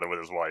back together with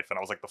his wife. And I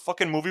was like, the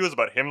fucking movie was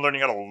about him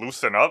learning how to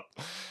loosen up?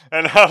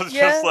 And I was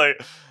just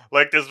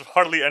like, there's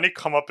hardly any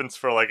comeuppance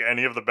for, like,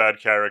 any of the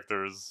bad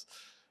characters.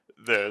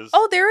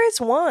 Oh, there is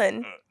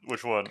one.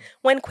 Which one?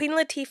 When Queen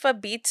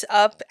Latifah beats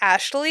up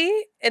Ashley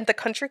in the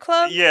country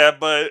club? Yeah,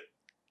 but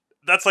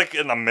that's, like,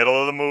 in the middle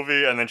of the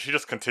movie, and then she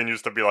just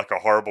continues to be, like, a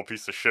horrible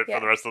piece of shit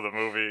for the rest of the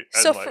movie.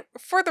 And, So, like,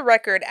 for the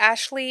record,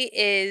 Ashley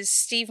is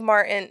Steve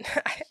Martin.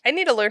 I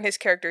need to learn his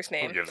character's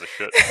name. who gives a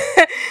shit?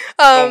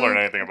 Don't learn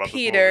anything about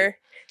Peter. this movie.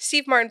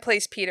 Steve Martin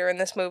plays Peter in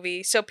this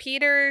movie. So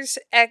Peter's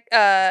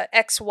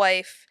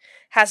ex-wife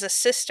has a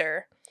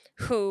sister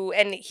who,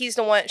 and she's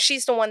the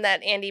one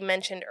that Andy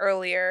mentioned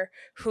earlier,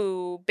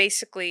 who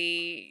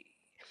basically,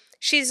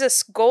 she's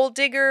this gold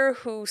digger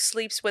who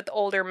sleeps with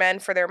older men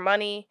for their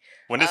money.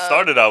 When it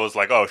started, I was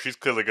like, oh, she's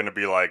clearly going to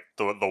be like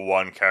the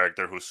one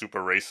character who's super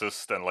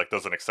racist and like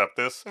doesn't accept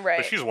this. Right.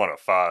 But she's one of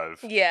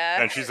 5. Yeah.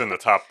 And she's in the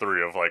top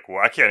 3 of like, well,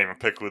 I can't even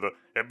pick who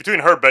between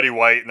her, Betty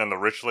White, and then the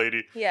rich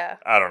lady. Yeah.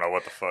 I don't know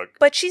what the fuck.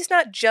 But she's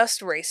not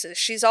just racist.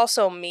 She's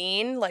also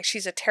mean. Like,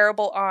 she's a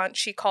terrible aunt.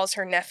 She calls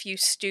her nephew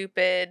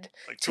stupid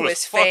like, to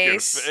his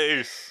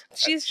face.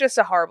 She's just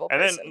a horrible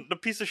person. And then the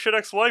piece of shit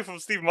ex-wife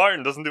of Steve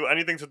Martin doesn't do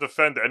anything to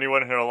defend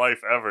anyone in her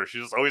life ever.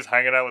 She's just always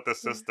hanging out with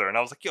his sister. And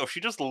I was like, yo, she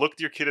just looked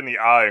your kid in the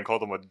eye and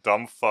called him a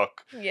dumb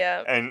fuck.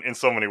 Yeah. And in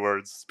so many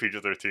words,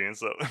 PG-13.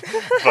 So,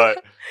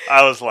 but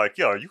I was like,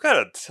 yo, you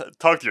gotta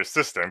talk to your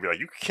sister and be like,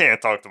 you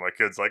can't talk to my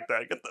kids like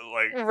that. Get the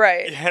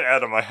right. Get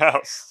out of my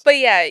house. But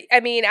yeah, I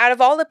mean, out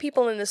of all the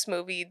people in this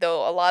movie,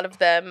 though, a lot of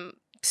them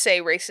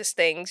say racist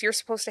things. You're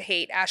supposed to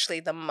hate Ashley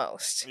the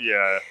most.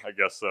 Yeah, I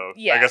guess so.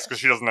 Yeah. I guess because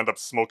she doesn't end up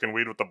smoking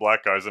weed with the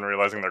black guys and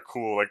realizing they're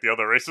cool like the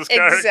other racist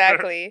characters.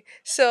 Exactly.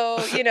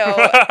 So, you know.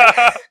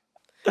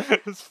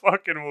 This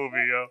fucking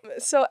movie, yo.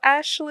 So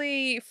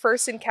Ashley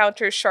first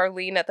encounters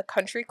Charlene at the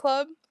country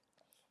club.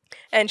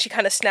 And she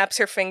kind of snaps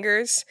her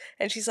fingers.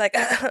 And she's like,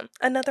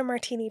 another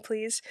martini,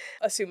 please.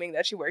 Assuming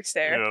that she works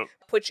there. Yep.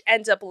 Which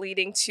ends up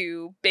leading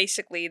to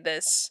basically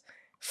this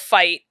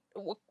fight,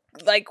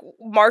 like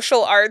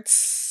martial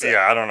arts.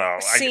 Yeah, I don't know.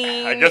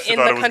 Scene I guess I in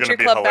thought the it was country gonna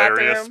be club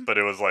hilarious, bathroom. but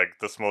it was like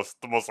the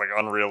most like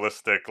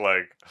unrealistic.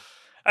 Like,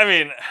 I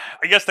mean,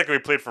 I guess that could be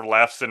played for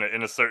laughs in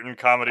a certain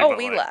comedy. Oh, but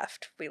we like,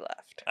 laughed. We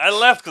laughed. I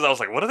laughed because I was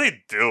like, what are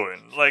they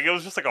doing? Like, it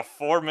was just like a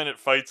 4-minute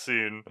fight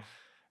scene.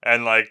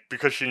 And, like,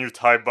 because she knew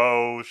Tai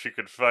Bo, she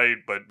could fight,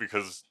 but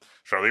because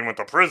Charlene went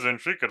to prison,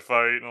 she could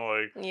fight, and,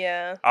 like...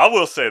 Yeah. I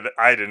will say that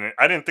I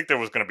didn't think there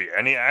was going to be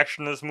any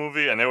action in this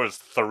movie, and there was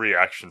 3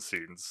 action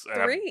scenes.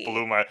 And 3? It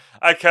blew my...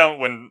 I count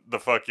when the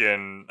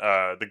fucking,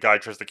 the guy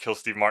tries to kill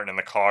Steve Martin in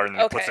the car, and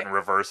then he puts it in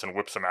reverse and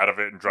whips him out of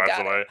it and drives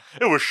away.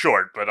 It was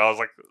short, but I was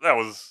like, that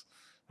was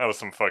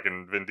some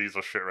fucking Vin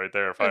Diesel shit right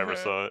there if I ever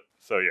saw it.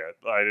 So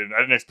yeah, I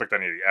didn't expect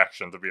any of the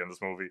action to be in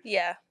this movie.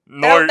 Yeah.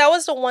 Nor, that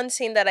was the one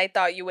scene that I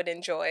thought you would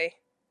enjoy.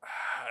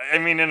 I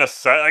mean, in a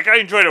set, like, I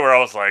enjoyed it where I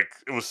was like,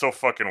 it was so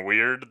fucking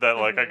weird that,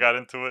 like, I got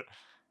into it.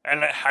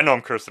 And I know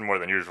I'm cursing more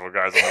than usual,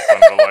 guys, on this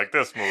one, but, like,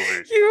 this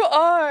movie. You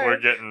are.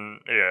 We're getting,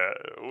 yeah,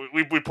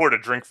 we poured a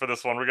drink for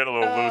this one. We're getting a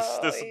little loose.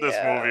 This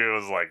movie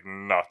was, like,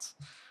 nuts.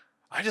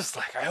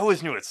 I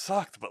always knew it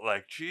sucked, but,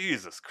 like,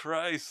 Jesus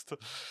Christ.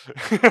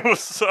 It was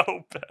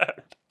so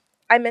bad.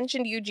 I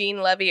mentioned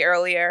Eugene Levy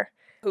earlier,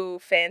 who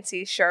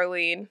fancies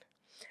Charlene.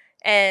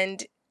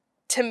 And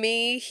to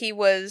me, he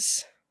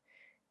was...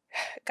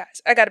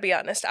 Guys, I gotta be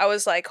honest. I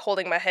was like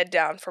holding my head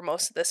down for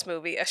most of this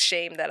movie,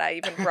 ashamed that I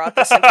even brought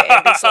this into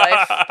Andy's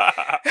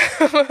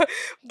life.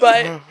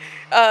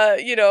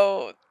 But, you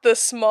know, the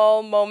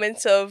small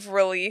moments of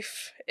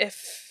relief,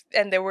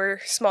 and they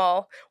were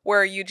small,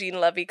 were Eugene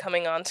Levy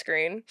coming on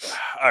screen.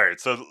 All right,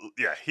 so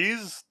yeah,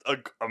 he's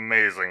an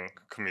amazing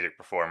comedic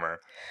performer.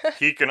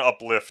 He can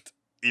uplift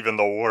even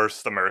the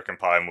worst American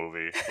Pie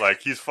movie.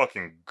 Like, he's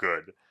fucking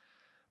good.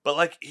 But,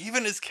 like,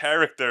 even his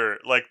character,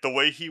 like, the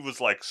way he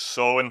was, like,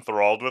 so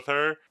enthralled with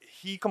her,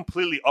 he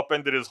completely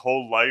upended his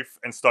whole life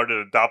and started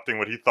adopting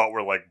what he thought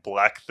were, like,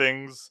 black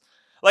things.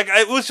 Like,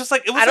 it was just,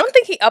 like... I don't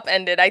think he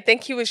upended. I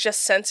think he was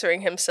just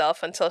censoring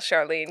himself until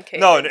Charlene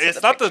came No, into it's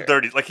the not picture. the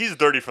dirty... Like, he's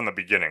dirty from the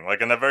beginning.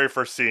 Like, in the very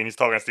first scene, he's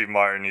talking to Steve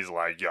Martin, he's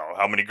like, yo,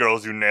 how many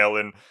girls you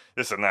nailing?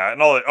 This and that.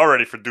 And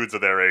already for dudes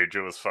of their age,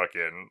 it was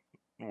fucking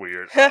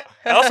weird. And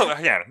also,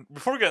 again,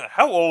 before we get...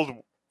 How old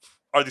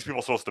are these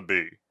people supposed to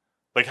be?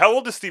 Like, how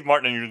old is Steve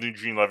Martin and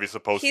Eugene Levy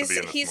supposed to be in this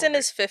movie? He's in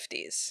his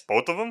 50s.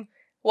 Both of them?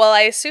 Well,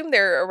 I assume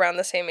they're around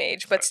the same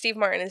age, but Steve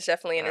Martin is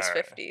definitely in his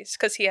 50s.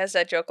 Because he has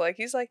that joke, like,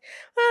 he's like,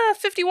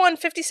 51,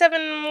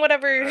 57,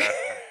 whatever.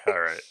 All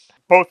right.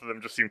 Both of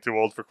them just seem too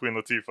old for Queen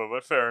Latifah,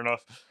 but fair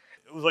enough.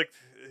 It was like,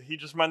 he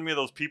just reminded me of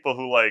those people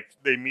who, like,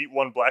 they meet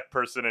one black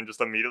person and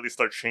just immediately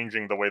start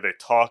changing the way they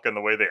talk and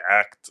the way they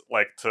act,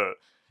 like, to...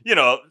 You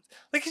know,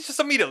 like, he's just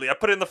immediately, I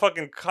put it in the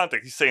fucking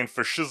context, he's saying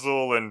for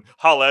shizzle and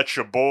holla at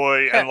your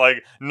boy, and,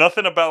 like,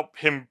 nothing about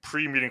him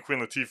pre-meeting Queen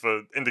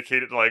Latifah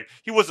indicated, like,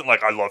 he wasn't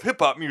like, I love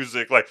hip-hop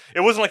music, like, it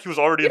wasn't like he was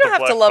already into black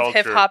culture. You don't have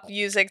to love hip-hop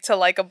music to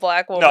like a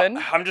black woman.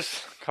 No, I'm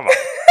just, come on.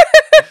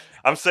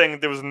 I'm saying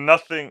there was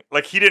nothing,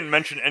 like, he didn't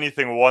mention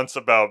anything once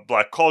about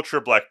black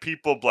culture, black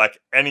people, black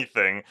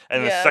anything,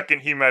 and the second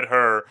he met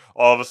her,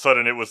 all of a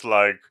sudden it was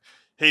like,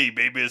 hey,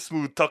 baby, a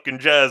smooth talking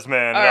jazz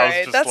man. All and I was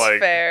right, just that's like,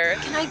 fair.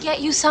 Can I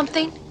get you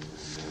something?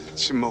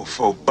 It's your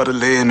mofo butter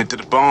laying me to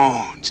the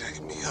bone,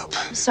 jacking me up.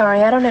 I'm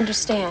sorry, I don't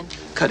understand.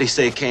 Cuddy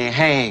say can't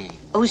hang.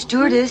 Oh,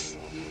 stewardess,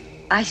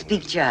 I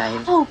speak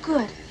jive. Oh,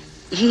 good.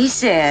 He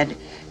said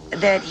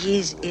that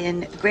he's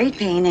in great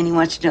pain and he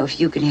wants to know if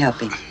you can help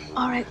him.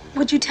 All right,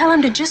 would you tell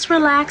him to just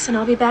relax and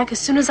I'll be back as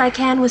soon as I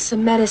can with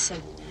some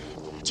medicine.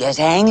 Just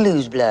hang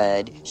loose,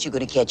 blood. She's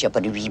gonna catch up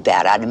on the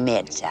rebound on the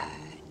med side.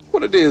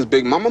 What it is,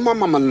 Big Mama? My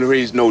mama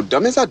raised no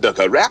dummies. I duck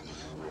a rap.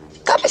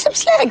 Cut me some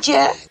slack,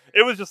 Jack.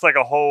 It was just like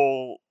a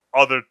whole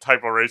other type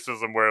of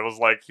racism where it was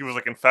like, he was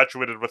like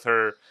infatuated with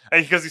her.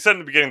 And because he said in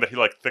the beginning that he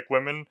liked thick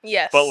women.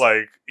 Yes. But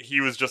like,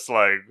 he was just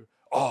like,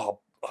 oh,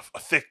 a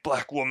thick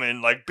black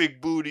woman, like big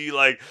booty,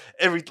 like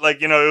every,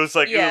 like, you know, it was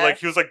like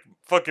he was like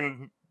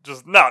fucking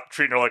just not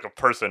treating her like a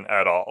person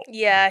at all.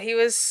 Yeah, he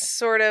was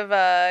sort of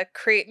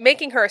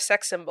making her a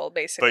sex symbol,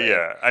 basically. But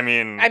yeah, I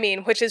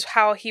mean, which is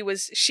how she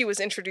was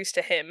introduced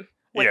to him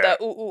with the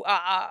ooh ooh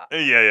ah ah.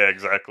 Yeah,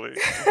 exactly.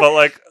 But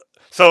like,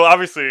 so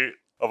obviously,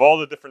 of all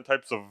the different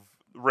types of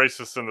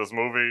racists in this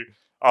movie,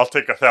 I'll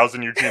take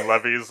 1,000 Eugene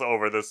Levy's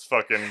over this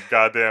fucking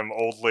goddamn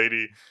old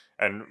lady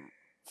and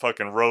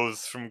fucking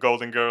Rose from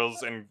Golden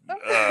Girls and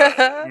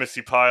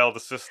Missy Pyle, the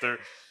sister.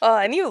 Oh,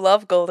 and you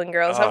love Golden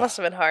Girls. That must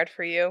have been hard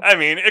for you. I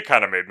mean, it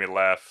kind of made me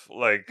laugh.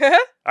 Like,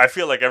 I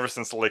feel like ever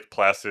since Lake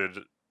Placid,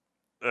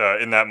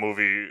 in that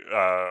movie,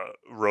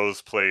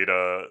 Rose played.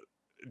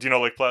 Do you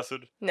know Lake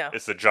Placid? No.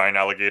 It's a giant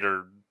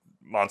alligator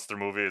monster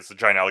movie. It's a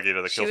giant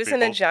alligator that kills people. She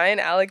was in a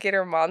giant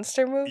alligator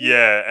monster movie?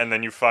 Yeah, and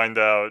then you find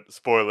out,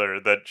 spoiler,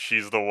 that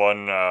she's the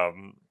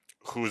one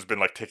who's been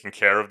like taking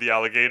care of the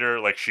alligator.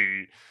 Like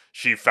she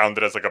found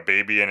it as like a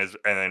baby and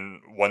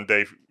then one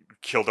day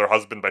killed her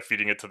husband by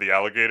feeding it to the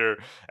alligator,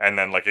 and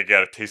then like it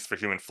got a taste for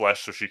human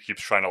flesh, so she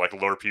keeps trying to like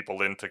lure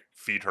people in to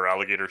feed her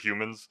alligator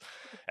humans.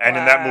 And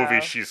in that movie,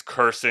 she's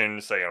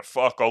cursing, saying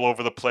 "fuck" all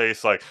over the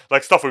place, like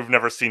stuff we've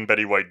never seen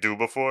Betty White do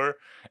before.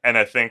 And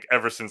I think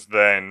ever since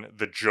then,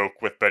 the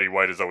joke with Betty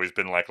White has always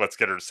been like, let's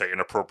get her to say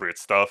inappropriate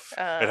stuff.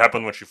 It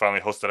happened when she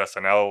finally hosted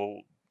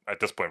SNL. At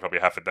this point, probably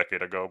half a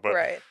decade ago, but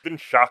it didn't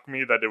shock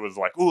me that it was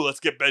like, ooh, let's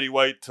get Betty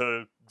White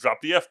to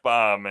drop the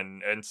F-bomb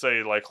and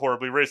say like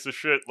horribly racist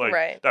shit.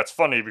 Like, that's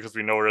funny because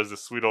we know her as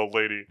this sweet old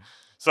lady.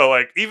 So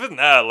like, even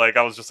that, like,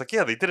 I was just like,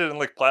 yeah, they did it in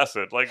Lake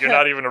Placid. Like, you're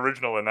not even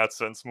original in that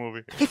sense,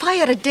 movie. If I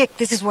had a dick,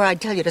 this is where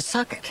I'd tell you to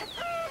suck it.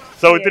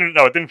 So it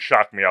didn't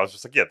shock me. I was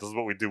just like, yeah, this is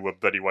what we do with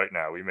Betty White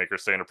now. We make her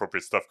say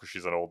inappropriate stuff because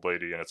she's an old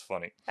lady and it's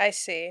funny. I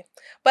see.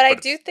 But I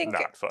do think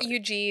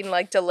Eugene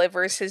like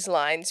delivers his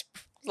lines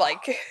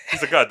like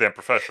he's a goddamn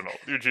professional.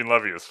 Eugene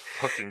Levy is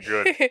fucking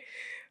good.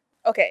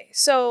 Okay,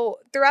 so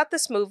throughout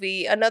this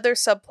movie, another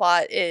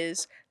subplot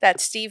is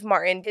that Steve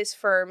Martin, his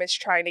firm, is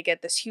trying to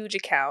get this huge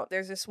account.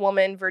 There's this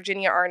woman,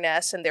 Virginia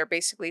Arness, and they're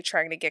basically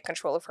trying to get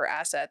control of her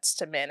assets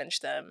to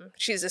manage them.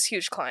 She's this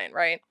huge client,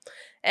 right?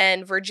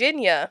 And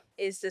Virginia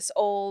is this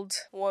old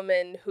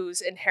woman who's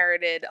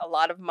inherited a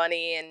lot of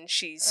money, and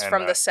she's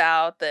from the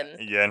South.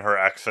 And yeah, and her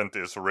accent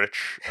is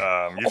rich.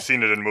 You've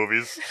seen it in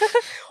movies.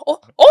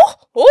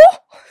 oh!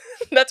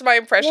 That's my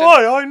impression.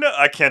 Why? I know.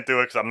 I can't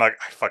do it because I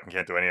fucking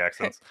can't do any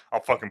accents.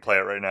 I'll fucking play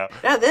it right now.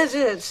 Now, there's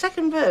a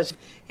second verse.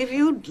 If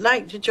you'd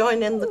like to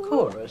join in the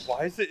chorus.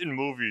 Why is it in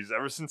movies,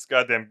 ever since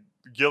goddamn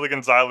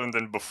Gilligan's Island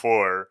and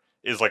before,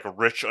 is like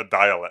rich a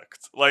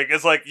dialect? Like,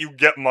 it's like you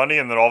get money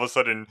and then all of a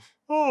sudden,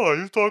 oh,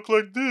 you talk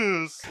like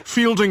this.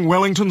 Fielding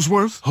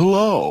Wellingtonsworth?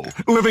 Hello.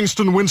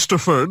 Livingston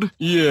Winsterford?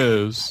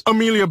 Yes.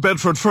 Amelia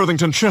Bedford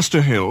Furthington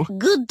Chesterhill?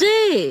 Good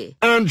day.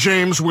 And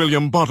James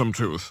William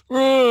Bottomtooth.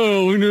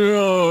 Oh,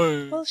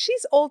 no. Well,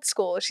 she's old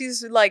school.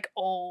 She's like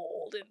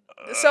old.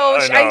 So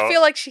I feel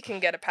like she can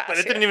get a pass. But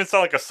it didn't even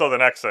sound like a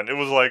southern accent. It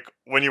was like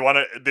when you want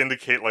to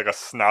indicate like a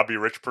snobby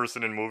rich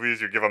person in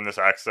movies, you give them this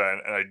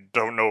accent, and I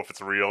don't know if it's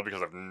real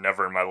because I've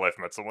never in my life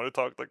met someone who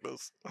talked like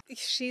this.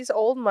 She's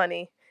old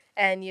money.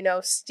 And, you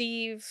know,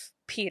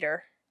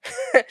 Peter.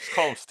 Just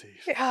call him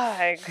Steve.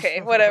 Okay,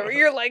 whatever.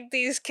 You're like,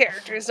 these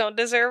characters don't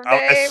deserve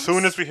names. As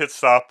soon as we hit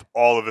stop,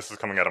 all of this is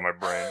coming out of my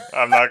brain.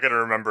 I'm not going to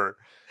remember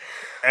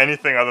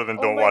anything other than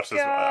don't watch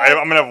this. I'm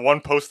going to have one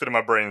posted in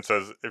my brain that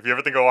says, if you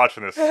ever think of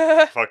watching this,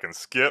 fucking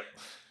skip.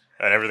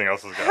 And everything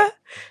else is gone.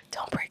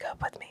 Don't break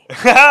up with me.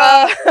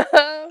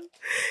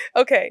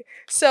 Okay,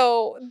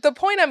 so the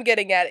point I'm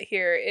getting at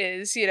here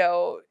is, you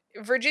know,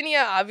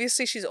 Virginia,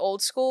 obviously she's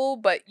old school,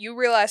 but you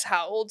realize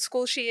how old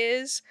school she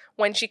is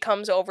when she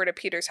comes over to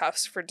Peter's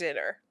house for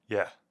dinner.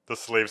 Yeah, the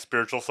slave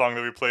spiritual song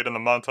that we played in the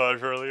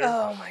montage earlier.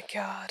 Oh my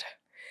god.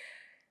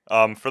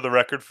 For the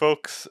record,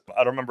 folks,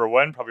 I don't remember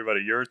when, probably about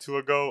a year or two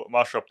ago,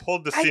 Masha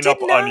pulled the scene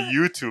up on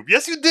YouTube.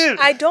 Yes, you did!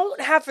 I don't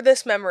have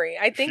this memory.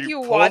 I think you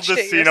watched it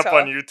yourself. She pulled the scene up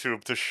on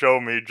YouTube to show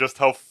me just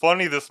how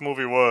funny this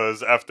movie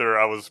was after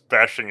I was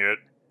bashing it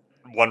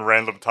one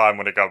random time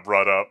when it got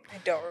brought up. I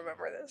don't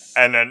remember this.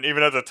 And then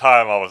even at the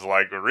time, I was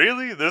like,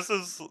 really? This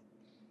is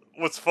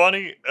what's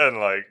funny? And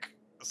like,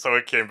 so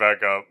it came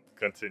back up.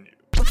 Continue.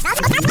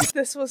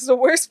 This was the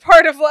worst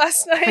part of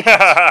last night.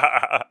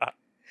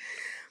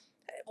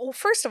 Well,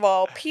 first of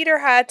all, Peter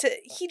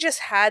he just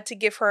had to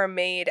give her a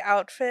maid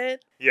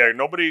outfit. Yeah,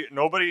 nobody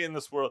in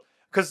this world,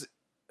 because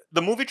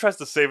the movie tries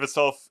to save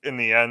itself in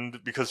the end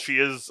because she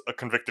is a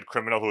convicted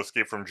criminal who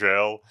escaped from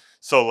jail.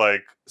 So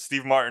like,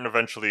 Steve Martin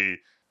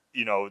eventually,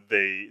 you know,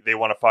 they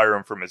want to fire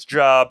him from his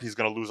job. He's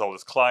going to lose all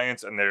his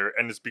clients, and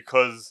it's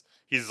because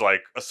he's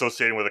like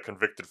associating with a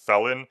convicted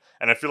felon,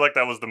 and I feel like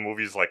that was the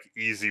movie's like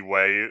easy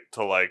way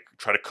to like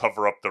try to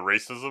cover up the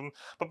racism.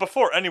 But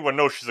before anyone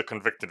knows she's a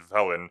convicted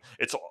felon,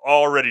 it's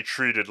already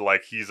treated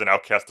like he's an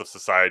outcast of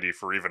society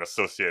for even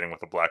associating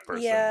with a black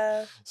person.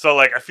 Yeah. So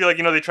like I feel like,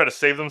 you know, they try to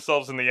save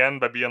themselves in the end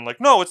by being like,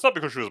 no, it's not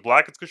because she was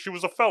black, it's because she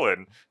was a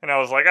felon. And I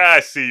was like, I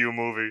see you,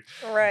 movie.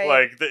 Right.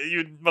 Like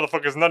you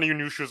motherfuckers, none of you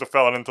knew she was a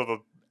felon until the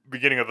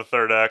beginning of the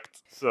third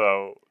act.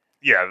 So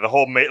yeah, the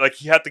whole maid, like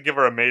he had to give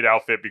her a maid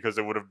outfit because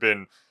it would have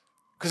been,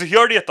 because he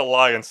already had to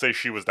lie and say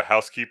she was the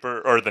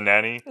housekeeper or the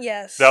nanny.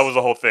 Yes. That was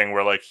the whole thing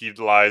where like he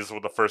lies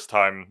with the first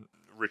time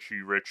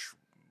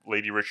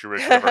Lady Richie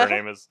Rich, whatever her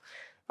name is.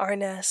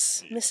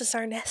 Arness. Mrs.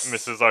 Arness.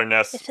 Mrs.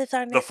 Arness. Mrs.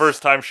 Arness. The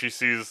first time she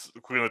sees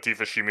Queen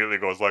Latifah, she immediately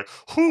goes like,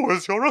 "Who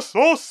is your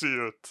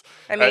associate?"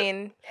 I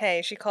mean,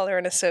 hey, she called her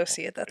an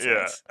associate. That's yeah.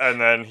 nice.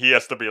 And then he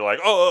has to be like,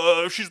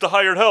 "Oh, she's the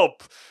hired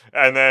help."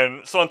 And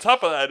then, so on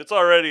top of that, it's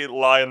already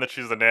lying that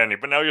she's the nanny,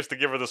 but now he has to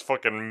give her this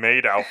fucking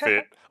maid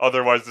outfit.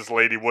 Otherwise, this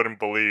lady wouldn't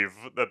believe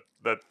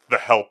that the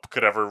help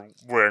could ever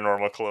wear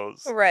normal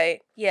clothes.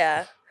 Right.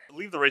 Yeah.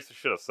 Leave the racist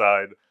shit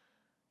aside.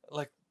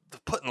 Like,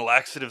 putting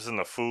laxatives in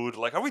the food.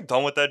 Like, are we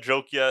done with that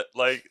joke yet?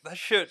 Like, that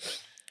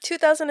shit.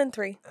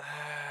 2003.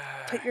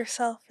 Put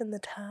yourself in the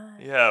time.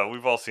 Yeah,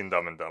 we've all seen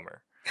Dumb and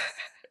Dumber.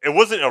 It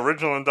wasn't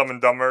original in Dumb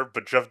and Dumber,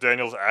 but Jeff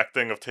Daniels'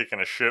 acting of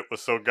taking a shit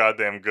was so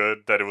goddamn good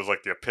that it was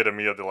like the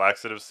epitome of the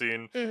laxative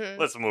scene. Mm-hmm.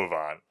 Let's move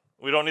on.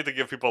 We don't need to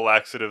give people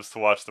laxatives to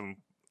watch them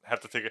have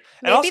to take it.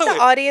 And Maybe also, the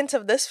audience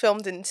of this film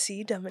didn't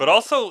see Dumb and But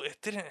also, it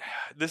didn't.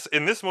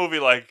 In this movie,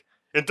 like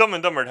in Dumb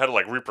and Dumber, it had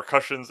like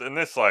repercussions. In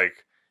this,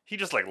 like he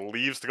just like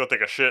leaves to go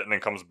take a shit and then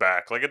comes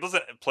back. Like it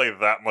doesn't play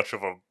that much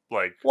of a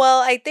like. Well,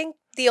 I think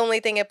the only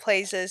thing it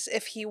plays is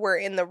if he were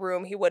in the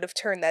room, he would have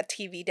turned that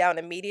TV down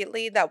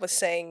immediately. That was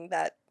saying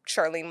that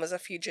Charlene was a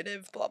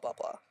fugitive, blah blah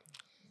blah.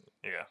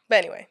 Yeah. But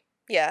anyway,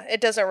 yeah,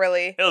 it doesn't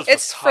really. It was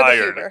it's tired, for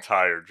the humor,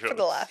 tired for the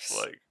jokes. laughs.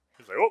 Like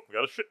he's like, oh, we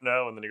got a shit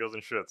now, and then he goes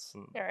and shits.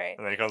 And, all right.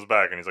 And then he comes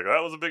back and he's like,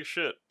 that was a big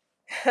shit.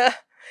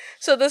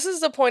 So this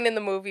is the point in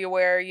the movie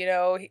where, you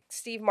know,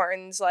 Steve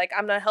Martin's like,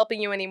 I'm not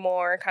helping you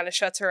anymore, kind of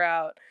shuts her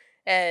out,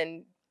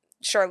 and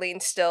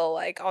Charlene's still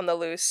like on the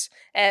loose.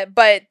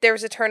 But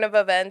there's a turn of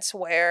events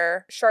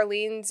where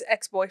Charlene's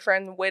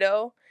ex-boyfriend,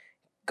 Widow,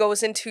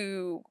 goes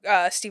into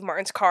Steve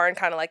Martin's car and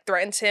kind of like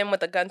threatens him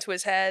with a gun to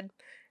his head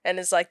and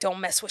is like,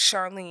 don't mess with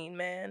Charlene,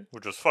 man.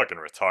 Which was fucking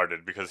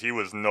retarded because he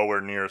was nowhere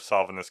near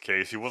solving this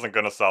case. He wasn't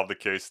going to solve the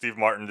case. Steve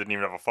Martin didn't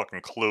even have a fucking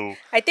clue.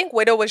 I think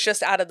Widow was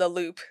just out of the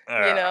loop, you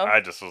know?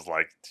 I just was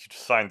like, you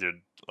just signed your,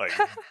 like,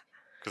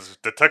 because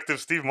Detective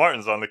Steve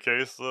Martin's on the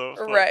case, so.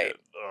 Right.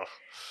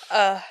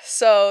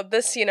 So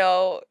this, you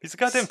know... He's a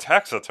goddamn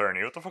tax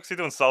attorney. What the fuck's he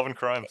doing solving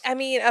crimes? I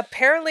mean,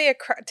 apparently a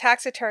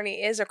tax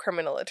attorney is a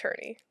criminal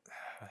attorney.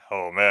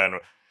 Oh, man.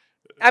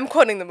 I'm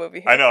quoting the movie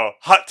here. I know.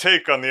 Hot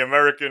take on the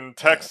American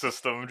tax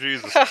system.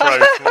 Jesus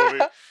Christ, movie.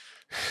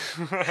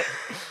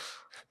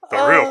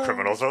 The real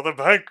criminals are the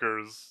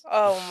bankers.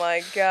 Oh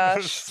my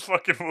gosh. This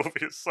fucking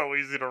movie is so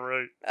easy to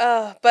write.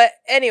 But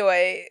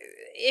anyway,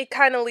 it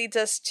kind of leads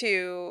us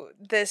to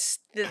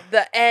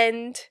the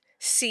end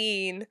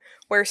scene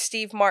where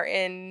Steve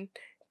Martin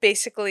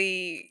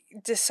basically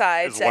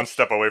decides Is one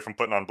step away from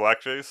putting on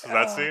blackface. Is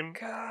that scene?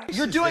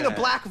 You're doing a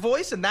black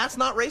voice and that's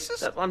not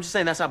racist? I'm just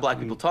saying that's how black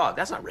people talk.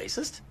 That's not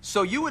racist.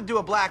 So you would do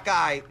a black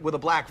guy with a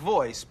black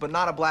voice, but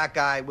not a black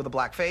guy with a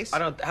black face? I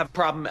don't have a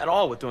problem at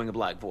all with doing a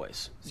black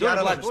voice. Doing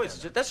a black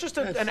voice, that's just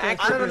an accurate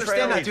I don't understand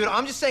portrayal. that, dude.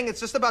 I'm just saying it's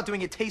just about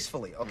doing it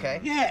tastefully,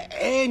 okay? Yeah,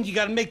 and you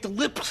gotta make the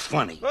lips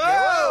funny.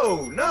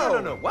 Whoa!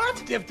 No.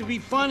 What? They have to be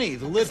funny.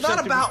 The lips It's not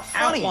have about to be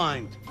funny.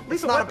 outlined.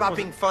 It's not about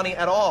being funny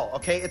at all,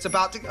 okay? It's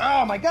about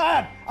oh my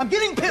god! I'm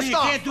getting pissed You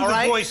off, can't do all the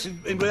right? voice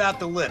without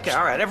the lips. Okay,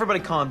 all right,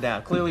 everybody calm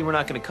down. Clearly, we're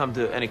not going to come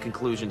to any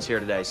conclusions here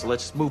today, so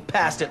let's move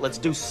past it. Let's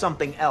do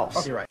something else.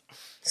 Okay, right.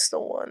 It's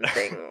the one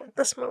thing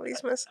this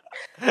movie's missing.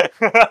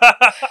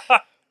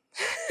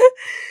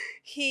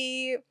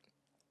 He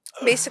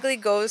basically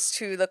goes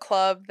to the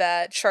club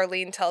that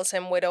Charlene tells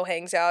him Widow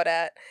hangs out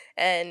at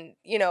and,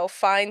 you know,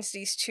 finds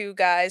these two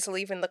guys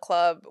leaving the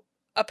club.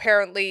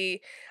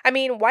 Apparently, I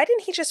mean, why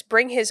didn't he just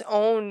bring his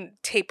own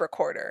tape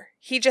recorder?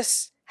 He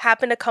just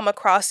happened to come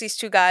across these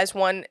two guys,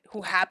 one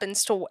who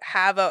happens to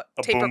have a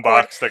tape recorder.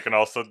 Boombox that can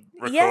also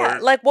record. Yeah,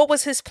 like what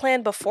was his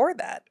plan before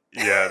that?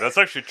 Yeah, that's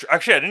actually true.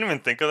 Actually, I didn't even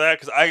think of that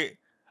because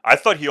I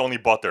thought he only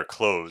bought their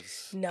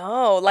clothes.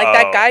 No, like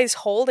that guy's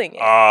holding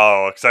it.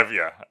 Oh, because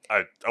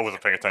I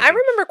wasn't paying attention. I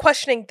remember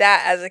questioning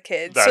that as a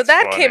kid, so That's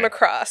that funny. came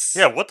across.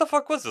 Yeah, what the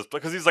fuck was this?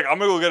 Because he's like, I'm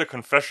gonna go get a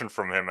confession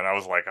from him, and I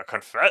was like, a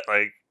confess?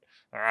 Like,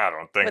 I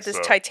don't think With so.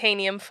 his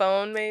titanium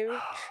phone, maybe.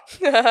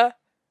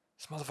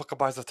 This motherfucker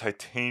buys a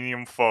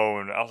titanium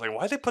phone. I was like,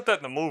 why'd they put that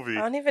in the movie?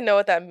 I don't even know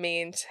what that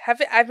means.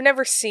 I've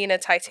never seen a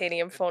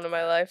titanium phone in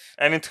my life.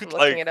 And in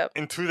looking it up.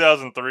 in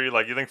 2003,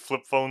 like, you think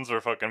flip phones are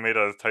fucking made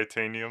out of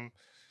titanium?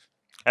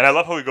 And I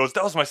love how he goes,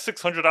 that was my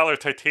 $600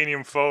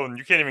 titanium phone.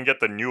 You can't even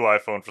get the new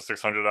iPhone for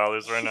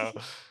 $600 right now.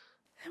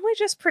 Can we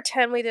just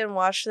pretend we didn't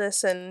watch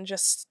this and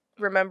just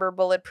remember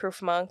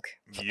Bulletproof Monk.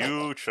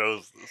 You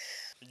chose this.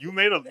 You've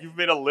made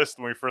a list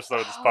when we first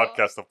started this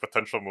podcast of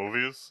potential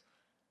movies.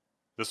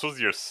 This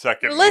was your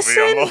second Listen,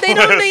 movie on the they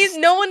list. don't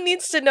need. No one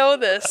needs to know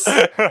this.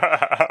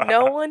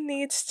 No one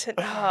needs to.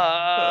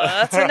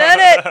 That's an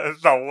edit.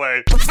 No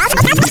way.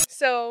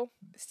 So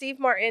Steve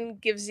Martin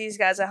gives these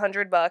guys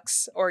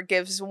 $100, or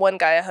gives one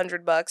guy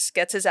 $100,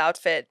 gets his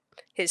outfit,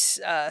 his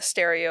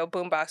stereo,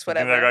 boombox, You think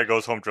whatever. that guy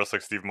goes home dressed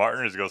like Steve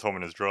Martin, or he goes home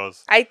in his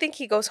drawers? I think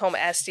he goes home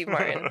as Steve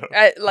Martin,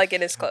 like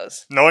in his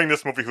clothes. Knowing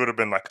this movie, he would have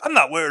been like, I'm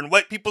not wearing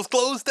white people's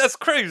clothes, that's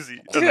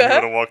crazy. And then he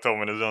would have walked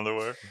home in his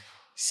underwear.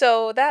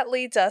 So that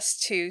leads us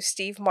to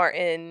Steve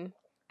Martin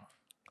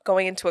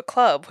going into a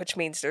club, which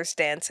means there's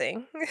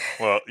dancing.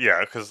 Well, yeah,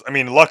 because,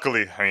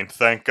 luckily,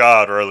 thank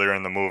God earlier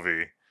in the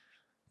movie,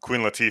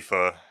 Queen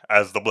Latifah,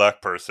 as the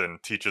black person,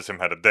 teaches him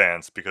how to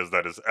dance, because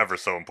that is ever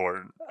so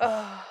important.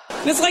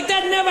 And it's like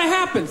that never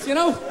happens, you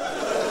know?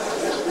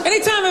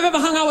 Anytime I've ever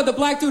hung out with a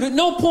black dude, at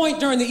no point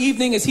during the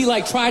evening has he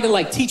tried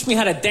to teach me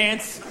how to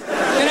dance,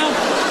 you know?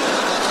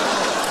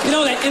 You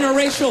know that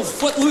interracial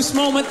footloose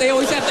moment they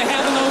always have to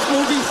have in those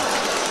movies?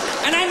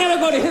 And I never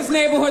go to his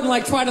neighborhood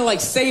and try to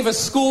save a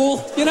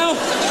school, you know?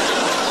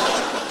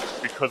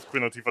 Because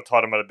Queen Latifah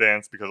taught him how to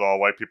dance, because all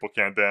white people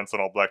can't dance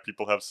and all black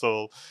people have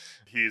soul,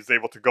 he's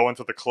able to go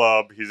into the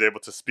club, he's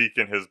able to speak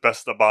in his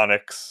best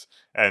Ebonics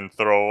and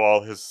throw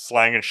all his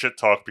slang and shit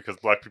talk, because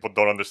black people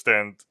don't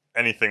understand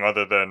anything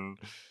other than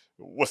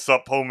what's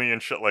up, homie,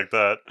 and shit like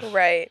that.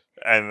 Right.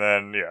 And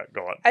then, yeah,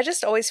 go on. I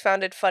just always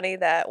found it funny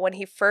that when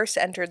he first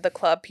entered the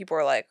club, people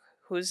were like,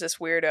 who's this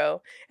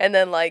weirdo? And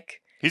then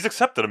He's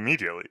accepted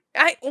immediately.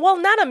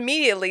 Not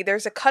immediately.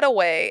 There's a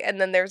cutaway and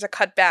then there's a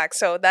cut back.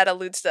 So that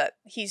alludes that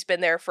he's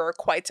been there for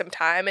quite some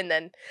time. And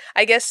then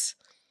I guess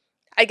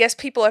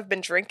people have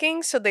been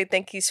drinking, so they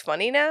think he's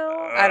funny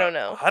now. I don't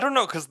know. I don't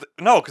know,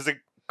 because it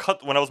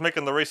cut when I was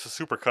making the racist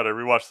supercut. I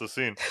rewatched the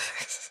scene.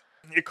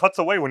 It cuts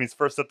away when he's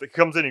first he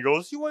comes in. He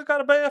goes, "You ain't got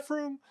a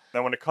bathroom?"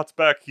 Then when it cuts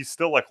back, he's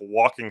still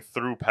walking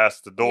through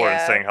past the door and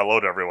Yeah. saying hello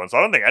to everyone. So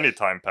I don't think any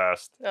time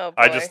passed. Oh,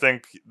 I boy. just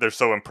think they're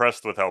so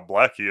impressed with how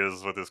black he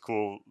is with his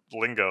cool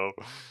lingo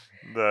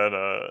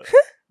that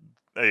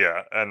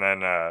yeah. And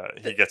then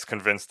he gets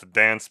convinced to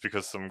dance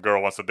because some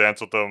girl wants to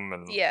dance with him.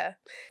 And Yeah.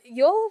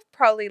 You'll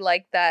probably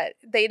like that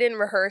they didn't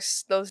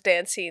rehearse those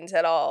dance scenes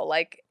at all.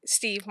 Like,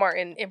 Steve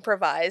Martin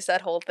improvised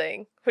that whole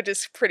thing, which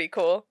is pretty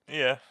cool.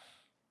 yeah,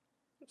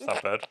 it's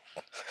not bad.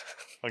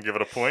 I'll give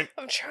it a point.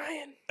 I'm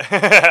trying.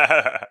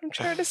 I'm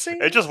trying to see.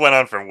 It just went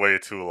on for way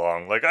too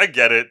long. I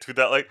get it to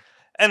that,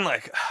 and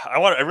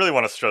I really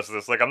want to stress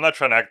this. I'm not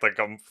trying to act like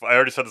I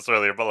already said this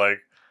earlier, but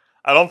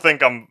I don't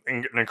think I'm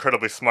an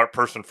incredibly smart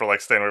person for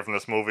staying away from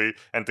this movie.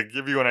 And to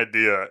give you an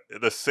idea,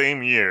 the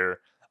same year,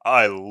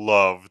 I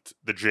loved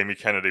the Jamie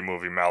Kennedy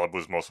movie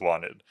Malibu's Most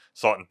Wanted.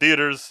 Saw it in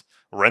theaters,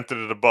 rented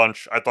it a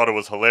bunch. I thought it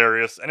was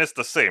hilarious, and it's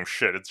the same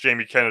shit. It's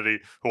Jamie Kennedy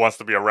who wants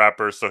to be a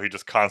rapper, so he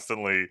just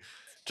constantly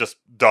just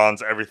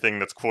dons everything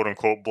that's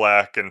quote-unquote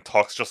black and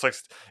talks just like...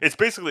 It's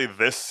basically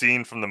this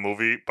scene from the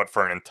movie, but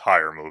for an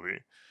entire movie.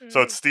 So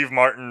it's Steve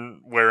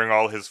Martin wearing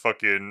all his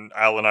fucking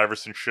Allen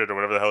Iverson shit or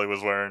whatever the hell he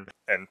was wearing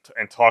and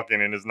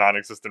talking in his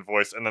non-existent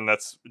voice, and then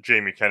that's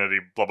Jamie Kennedy,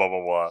 blah, blah,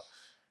 blah, blah.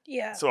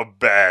 Yeah. So a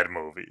bad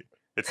movie.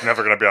 It's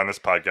never going to be on this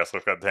podcast,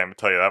 look, goddamn, I'll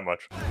tell you that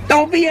much.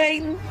 Don't be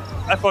hating.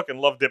 I fucking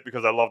loved it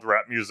because I loved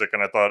rap music,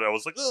 and I thought, I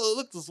was like, oh,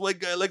 look, this white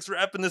guy likes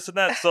rap and this and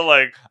that. So,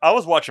 I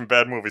was watching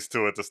bad movies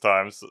too at this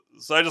time.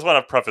 So I just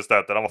want to preface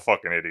that I'm a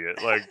fucking idiot.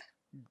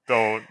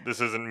 This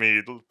isn't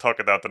me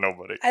talking out to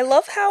nobody. I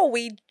love how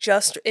we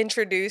just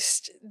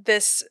introduced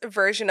this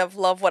version of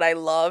Love What I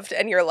Loved,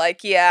 and you're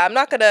like, yeah, I'm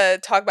not going to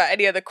talk about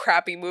any of the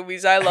crappy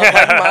movies I love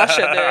like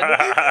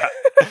Masha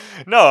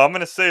did. No, I'm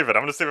going to save it.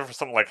 I'm going to save it for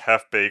something like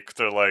Half-Baked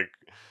or like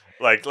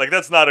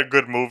that's not a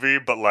good movie,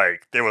 but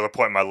there was a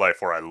point in my life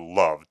where I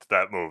loved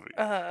that movie.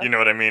 Uh-huh. You know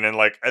what I mean? And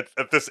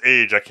at this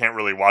age, I can't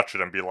really watch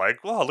it and be like,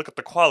 "Oh, look at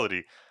the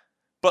quality."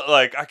 But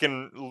I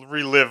can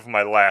relive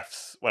my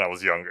laughs when I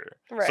was younger.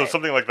 Right. So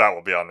something like that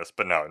will be on this,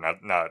 but no,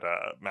 not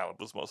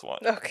Malibu's Most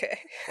Wanted. Okay.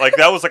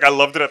 That was I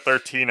loved it at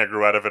 13, I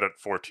grew out of it at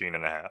 14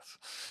 and a half.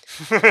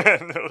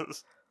 And it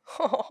was...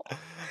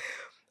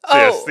 So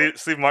yeah,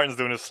 Steve Martin's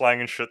doing his slang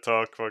and shit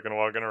talk, fucking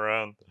walking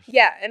around.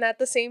 Yeah, and at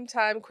the same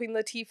time, Queen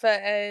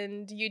Latifah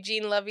and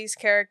Eugene Levy's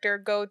character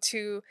go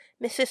to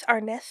Mrs.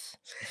 Arness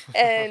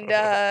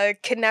and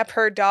kidnap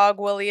her dog,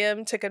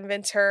 William, to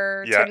convince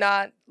her to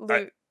not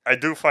loot. I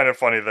do find it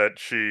funny that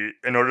she,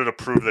 in order to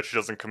prove that she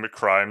doesn't commit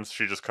crimes,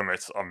 she just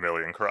commits a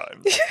million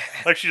crimes.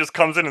 She just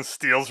comes in and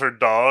steals her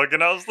dog,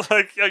 and I was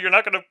like, yeah, you're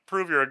not going to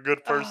prove you're a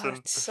good person. Oh,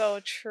 it's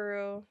so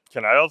true.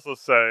 Can I also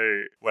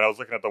say, when I was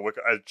looking at the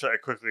I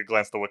quickly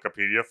glanced at the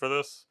Wikipedia for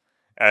this,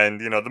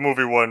 and, the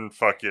movie won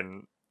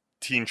fucking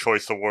Teen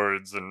Choice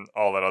Awards and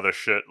all that other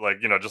shit,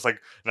 just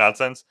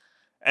nonsense.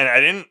 And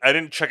I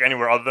didn't check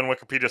anywhere other than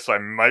Wikipedia, so I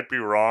might be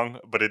wrong,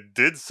 but it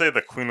did say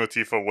that Queen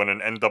Latifah won an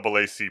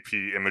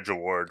NAACP Image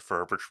Award for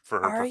her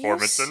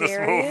performance in this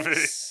movie.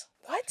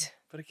 What?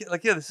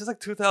 But this is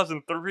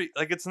 2003.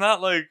 It's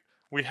not like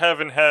we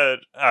haven't had.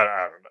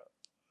 I don't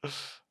know.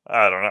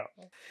 I don't know.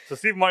 So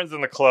Steve Martin's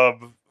in the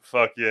club.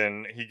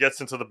 Fucking, he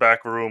gets into the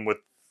back room with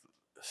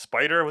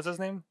Spider. What's his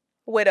name?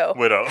 Widow.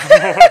 Widow.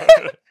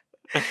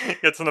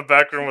 Gets in the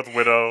back room with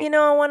Widow. You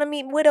know, I want to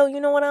meet Widow.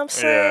 You know what I'm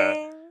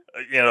saying?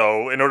 You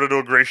know, in order to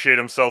ingratiate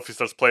himself, he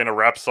starts playing a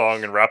rap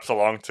song and raps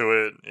along to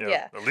it. You know,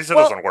 Yeah. At least it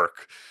doesn't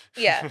work.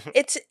 Yeah.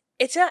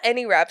 It's not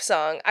any rap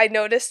song. I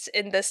noticed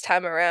in this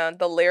time around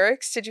the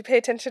lyrics. Did you pay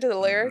attention to the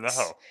lyrics?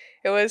 No.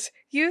 It was,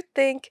 you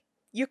think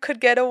you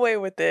could get away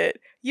with it.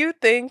 You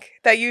think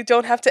that you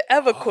don't have to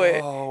ever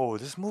quit. Oh,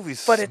 this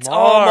movie's But smart. it's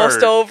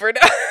almost over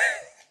now.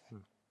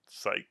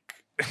 Psych.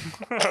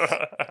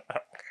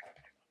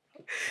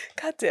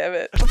 God damn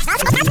it.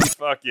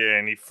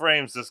 Fucking, he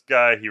frames this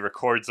guy, he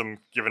records him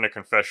giving a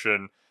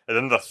confession, and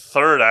then the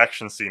third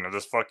action scene of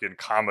this fucking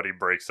comedy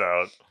breaks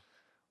out,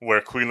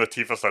 where Queen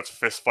Latifah starts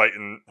fist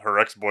fighting her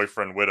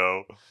ex-boyfriend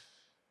Widow.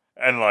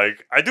 And,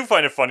 like, I do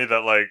find it funny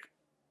that, like,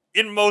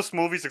 in most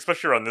movies,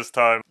 especially around this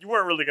time, you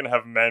weren't really gonna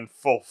have men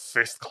full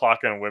fist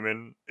clocking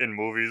women in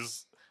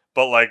movies.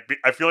 But, like,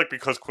 I feel like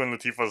because Queen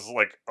Latifah's,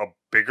 like, a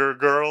bigger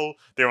girl,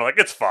 they were like,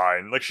 it's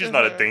fine. Like, she's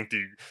not a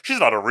dainty, she's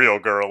not a real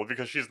girl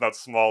because she's not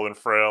small and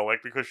frail.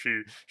 Like, because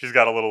she's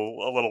got a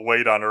little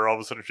weight on her, all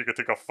of a sudden she could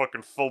take a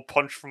fucking full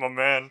punch from a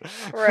man.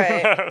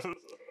 Right.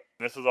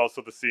 This is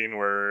also the scene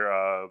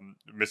where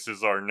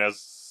Mrs.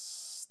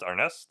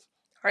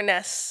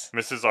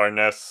 Mrs.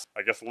 Arness,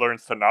 I guess,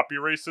 learns to not be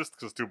racist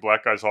because two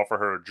black guys offer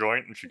her a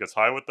joint and she gets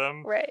high with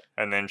them. Right.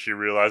 And then she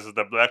realizes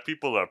that black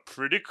people are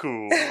pretty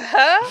cool.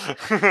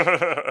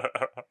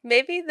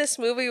 Maybe this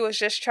movie was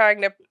just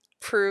trying to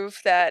prove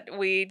that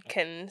weed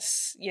can,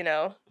 you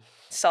know,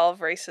 solve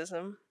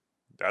racism.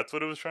 That's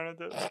what it was trying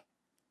to do?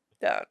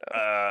 No.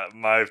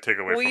 My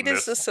takeaway Weed from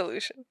is the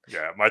solution.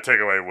 Yeah, my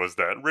takeaway was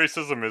that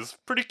racism is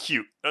pretty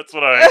cute. That's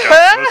what I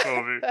got from this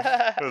movie.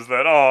 Was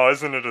that, oh,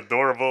 isn't it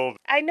adorable?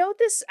 I know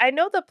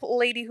the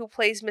lady who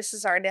plays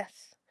Mrs.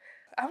 Arneth.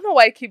 I don't know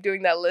why I keep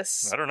doing that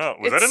list. I don't know.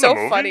 Was that it's in so the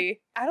movie? funny.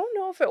 I don't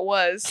know if it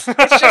was.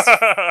 It's just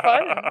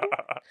fun.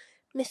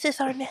 Mrs.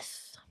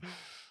 Arneth.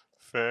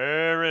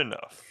 Fair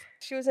enough.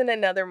 She was in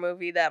another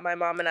movie that my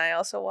mom and I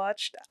also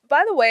watched.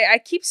 By the way, I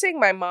keep saying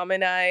my mom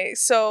and I,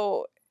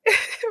 so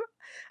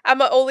I'm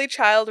an only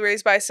child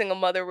raised by a single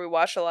mother. We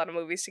watched a lot of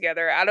movies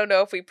together. I don't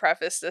know if we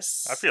prefaced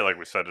this. I feel like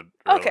we said it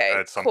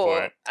at some cool.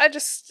 point.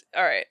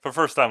 All right. For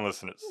first-time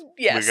listeners,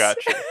 yes. We got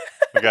you.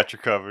 We got you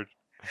covered.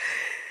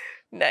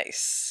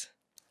 Nice.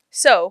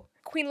 So,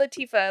 Queen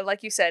Latifah,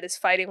 like you said, is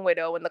fighting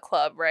Widow in the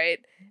club, right?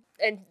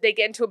 And they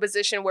get into a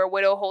position where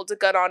Widow holds a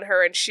gun on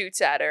her and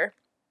shoots at her.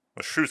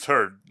 Well, shoots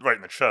her right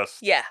in the chest.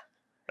 Yeah.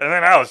 And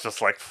then I was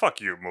just like,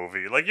 fuck you,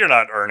 movie. Like, you're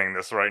not earning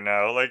this right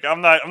now. Like, I'm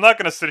not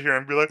gonna sit here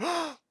and be like,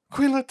 oh,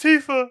 Queen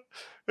Latifah!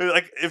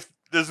 Like, if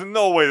there's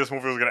no way this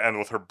movie was gonna end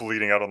with her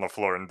bleeding out on the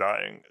floor and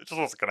dying. It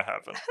just wasn't gonna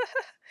happen.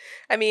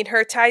 I mean,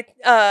 her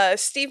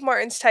Steve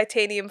Martin's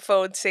titanium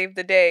phone saved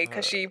the day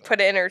because she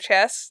put it in her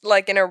chest,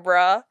 like in her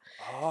bra.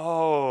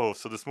 Oh,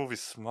 so this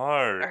movie's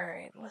smart. All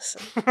right,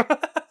 listen.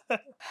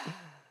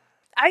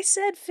 I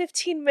said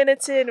 15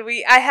 minutes in,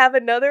 I have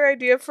another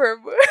idea for a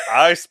movie.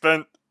 I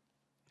spent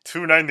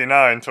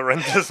 $2.99 to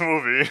rent this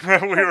movie.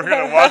 We were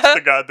gonna watch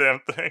the goddamn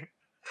thing.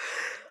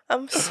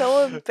 I'm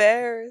so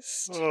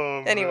embarrassed.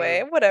 Oh,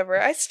 anyway, whatever.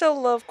 I still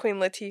love Queen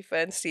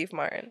Latifah and Steve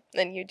Martin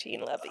and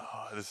Eugene Levy.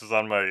 Oh, this is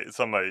on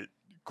my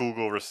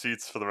Google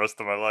receipts for the rest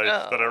of my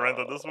life that I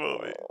rented this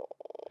movie.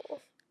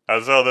 I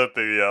saw that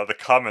the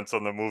comments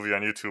on the movie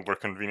on YouTube were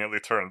conveniently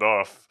turned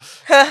off.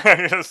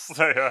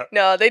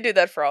 No, they do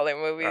that for all their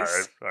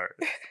movies. All right.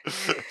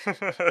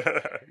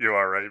 You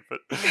are right,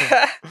 but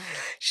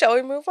shall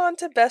we move on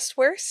to best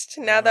worst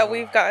now that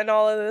we've gotten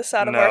all of this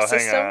out of our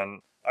system? Hang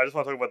on. I just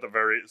want to talk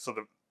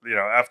about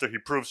after he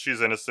proves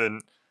she's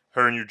innocent,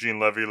 her and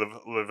Eugene Levy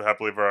live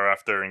happily ever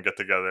after and get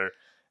together,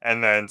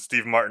 and then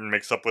Steve Martin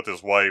makes up with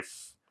his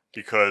wife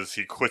because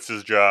he quits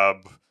his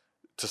job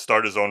to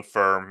start his own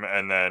firm,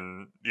 and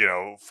then,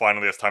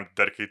 finally has time to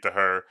dedicate to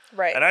her.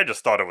 Right. And I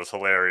just thought it was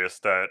hilarious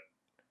that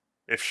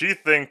if she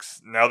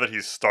thinks now that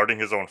he's starting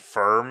his own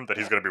firm that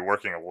he's going to be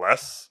working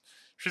less,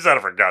 she's out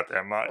of her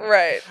goddamn mind.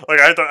 Right. Like,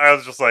 I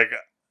was just like,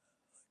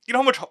 you know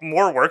how much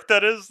more work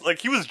that is? Like,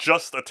 he was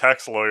just a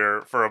tax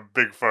lawyer for a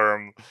big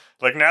firm.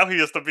 Like, now he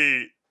has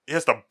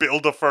to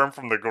build a firm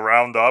from the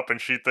ground up, and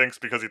she thinks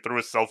because he threw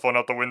his cell phone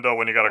out the window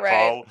when he got a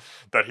call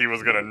that he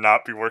was going to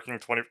not be working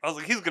 20... I was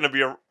like, he's going to be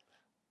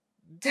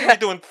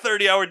doing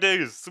 30-hour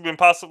days. It's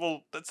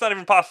impossible. That's not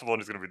even possible,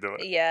 and he's going to be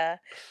doing it. Yeah.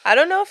 I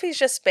don't know if he's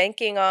just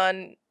banking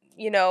on,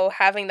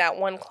 having that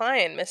one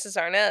client, Mrs.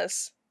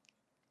 Arnez.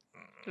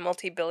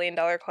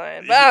 Multi-billion-dollar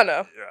client. But I don't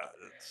know. Yeah.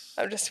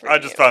 I just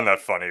found that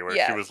funny where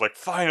she was like,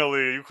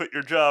 finally, you quit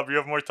your job. You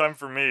have more time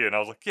for me. And I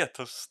was like, yeah,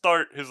 to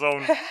start his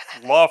own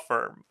law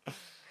firm.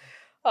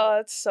 Oh,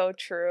 it's so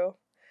true.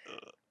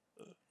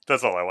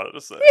 That's all I wanted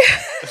to say.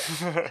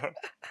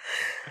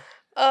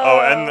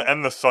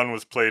 And the son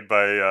was played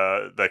by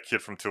that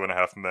kid from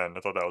 2.5 Men. I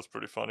thought that was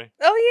pretty funny.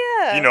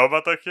 Oh, yeah. You know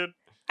about that kid?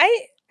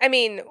 I I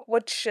mean,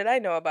 what should I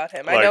know about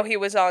him? I know he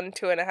was on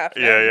 2.5 Men.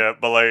 Yeah,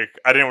 but like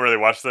I didn't really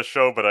watch this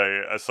show, but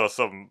I saw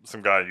some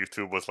guy on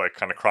YouTube was like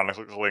kind of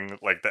chronicling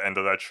like the end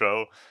of that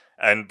show,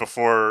 and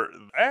before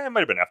it might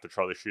have been after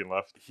Charlie Sheen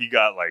left, he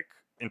got like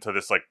into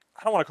this like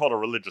I don't want to call it a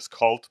religious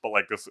cult, but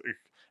like this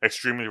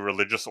extremely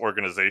religious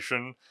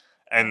organization,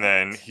 and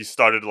then he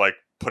started like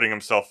putting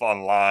himself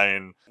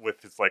online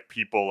with his like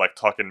people like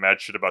talking mad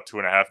shit about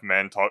 2.5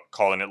 Men,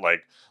 calling it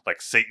like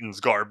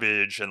Satan's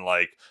garbage and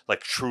like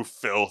true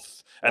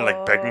filth, and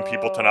like begging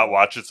people to not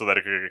watch it so that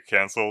it could get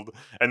canceled.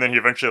 And then he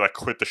eventually like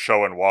quit the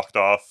show and walked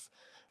off.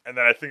 And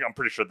then I'm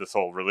pretty sure this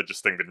whole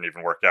religious thing didn't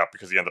even work out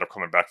because he ended up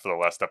coming back for the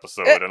last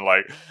episode. And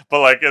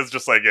but it's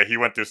just like, yeah, he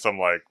went through some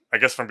like, I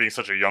guess from being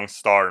such a young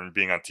star and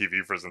being on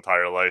TV for his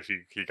entire life,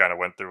 he kind of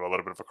went through a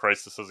little bit of a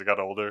crisis as he got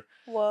older.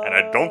 Whoa. And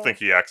I don't think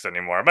he acts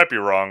anymore. I might be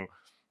wrong,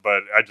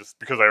 but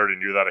because I already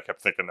knew that, I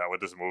kept thinking that with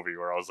this movie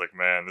where I was like,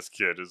 man, this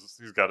kid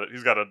he's got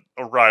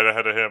a ride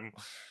ahead of him.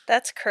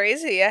 That's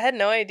crazy. I had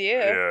no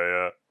idea.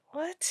 Yeah.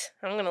 What?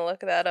 I'm gonna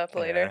look that up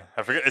later.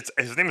 I forget.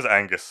 His name is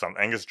Angus.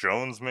 Angus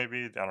Jones,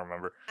 maybe. I don't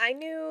remember. I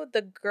knew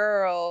the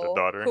girl,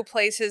 the daughter, who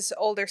plays his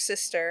older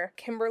sister,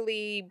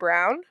 Kimberly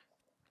Brown.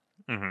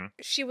 Mm-hmm.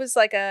 She was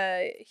like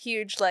a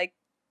huge like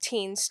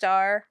teen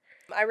star.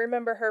 I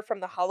remember her from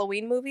the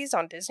Halloween movies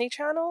on Disney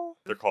Channel.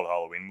 They're called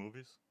Halloween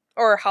movies?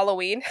 Or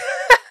Halloween.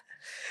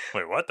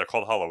 Wait, what? They're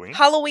called Halloween?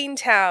 Halloween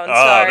Town, Oh,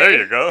 sorry. there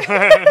you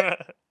go.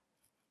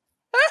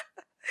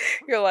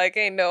 You're like,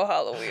 ain't no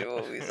Halloween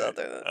movies out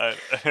there.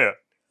 Yeah.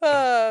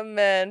 Oh,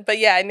 man. But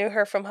yeah, I knew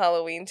her from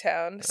Halloween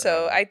Town.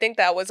 So I think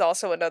that was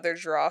also another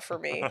draw for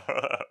me. All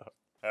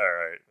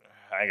right.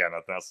 I ain't got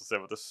nothing else to say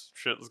about this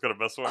shit. Let's go to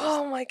best worst.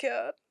 Oh, my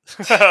God.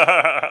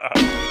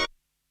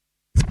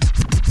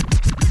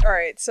 All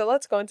right, so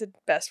let's go into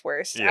best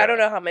worst. Yeah. I don't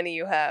know how many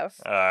you have.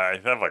 I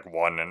have like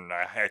one, and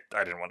I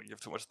didn't want to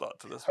give too much thought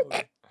to this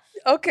movie.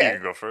 Okay. You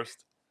can go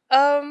first.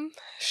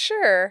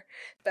 Sure.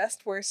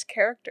 Best worst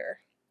character.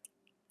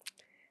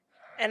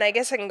 And I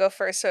guess I can go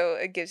first so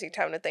it gives you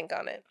time to think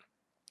on it.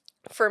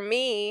 For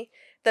me,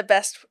 the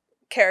best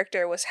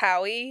character was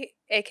Howie,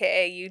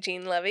 aka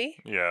Eugene Levy.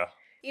 Yeah.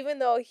 Even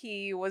though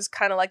he was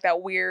kind of like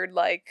that weird,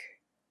 like,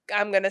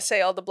 I'm going to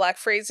say all the black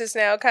phrases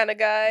now kind of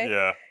guy.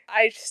 Yeah.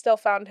 I still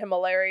found him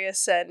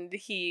hilarious, and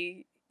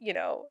he,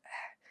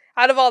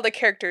 out of all the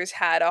characters,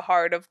 had a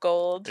heart of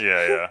gold.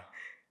 Yeah.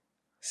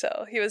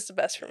 So he was the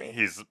best for me.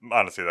 He's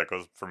honestly, that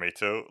goes for me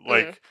too.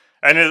 Like,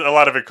 and a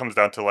lot of it comes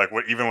down to like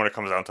even when it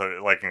comes down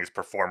to liking these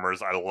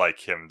performers, I like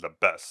him the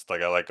best.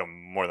 Like I like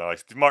him more than I like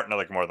Steve Martin. I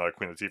like him more than I like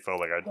Queen Latifah.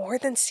 Like more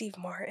than Steve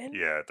Martin.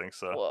 Yeah, I think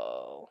so.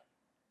 Whoa.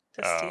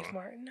 Does Steve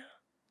Martin know?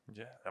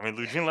 Yeah, I mean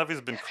Eugene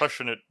Levy's been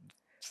crushing it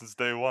since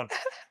day one.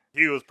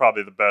 He was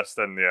probably the best,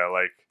 and yeah,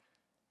 like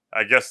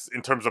I guess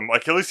in terms of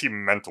like at least he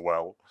meant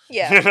well.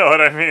 Yeah. You know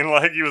what I mean?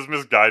 Like he was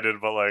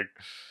misguided, but like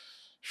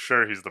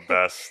sure he's the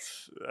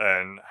best.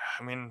 And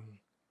I mean,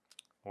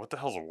 what the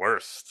hell's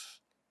worst?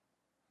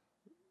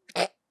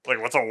 Like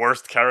what's a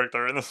worst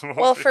character in this movie?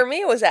 Well, for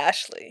me it was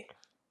Ashley.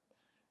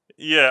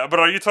 Yeah, but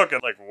are you talking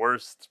like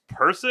worst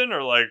person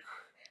or like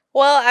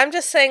Well, I'm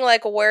just saying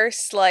like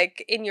worst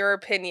like in your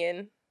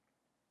opinion.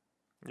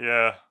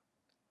 Yeah.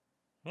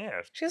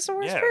 Yeah. She's the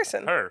worst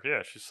person. Her,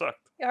 yeah, she sucked.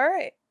 All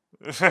right.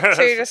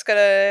 So you're just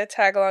gonna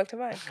tag along to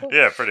mine. Cool.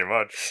 Yeah, pretty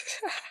much.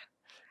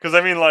 Because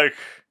I mean, like,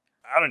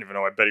 I don't even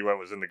know why Betty White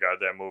was in the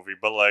goddamn movie,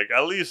 but like,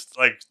 at least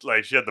like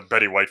she had the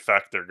Betty White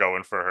factor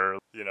going for her.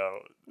 You know,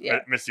 yeah.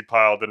 Missy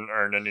Pyle didn't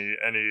earn any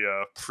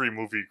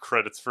pre-movie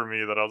credits for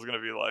me that I was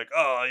gonna be like,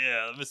 oh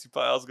yeah, Missy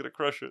Pyle's gonna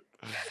crush it.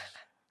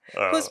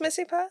 Who's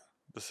Missy Pyle?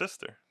 The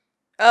sister.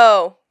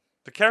 Oh.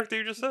 The character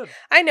you just said.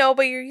 I know,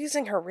 but you're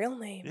using her real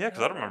name. Yeah,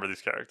 because I don't remember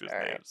these characters'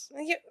 names.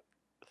 Right.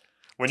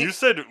 When you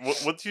said,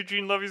 what's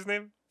Eugene Levy's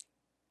name?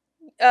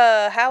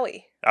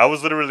 Howie. I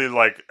was literally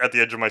like at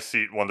the edge of my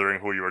seat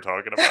wondering who you were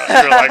talking about.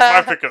 You're like,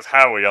 my pick is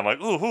Howie. I'm like,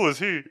 ooh, who is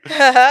he?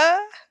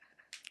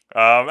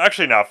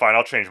 Actually, no, fine.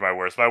 I'll change my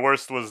worst. My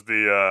worst was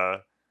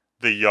the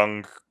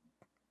young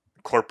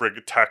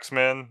corporate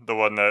taxman, the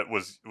one that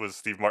was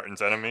Steve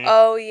Martin's enemy.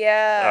 Oh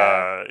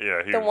yeah.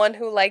 Yeah. The one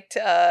who liked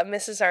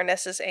Mrs.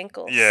 Arness's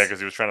ankles. Yeah, because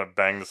he was trying to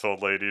bang this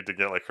old lady to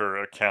get like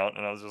her account,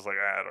 and I was just like,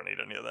 I don't need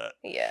any of that.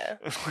 Yeah.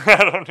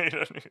 I don't need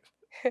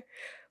any.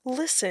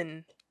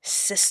 Listen,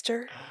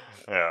 sister.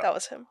 Yeah. That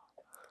was him.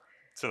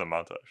 It's in the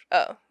montage.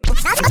 Oh.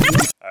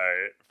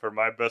 Alright, for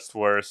my best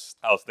worst,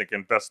 I was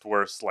thinking best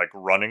worst like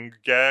running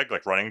gag,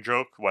 like running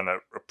joke, one that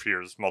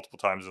appears multiple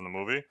times in the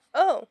movie.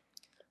 Oh.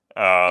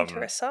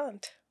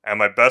 Interessant. And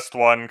my best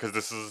one,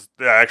 because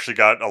I actually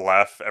got a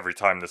laugh every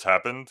time this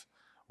happened,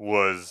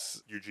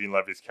 was Eugene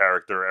Levy's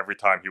character. Every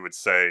time he would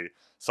say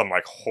some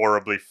like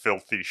horribly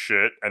filthy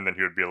shit, and then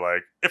he would be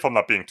like, "If I'm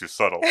not being too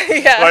subtle."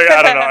 Yeah. Like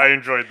I don't know, I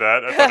enjoyed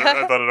that.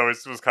 I thought it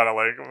always was kind of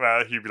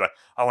like, he'd be like,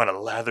 "I want to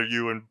lather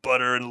you in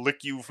butter and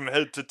lick you from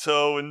head to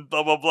toe and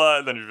blah blah blah,"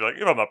 and then he'd be like,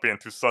 "If I'm not being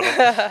too subtle."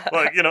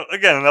 Like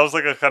again, that was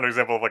like a kind of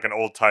example of like an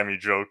old timey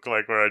joke,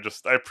 like where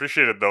I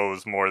appreciated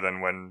those more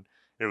than when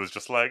it was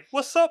just like,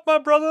 "What's up, my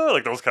brother?"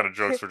 Like those kind of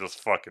jokes were just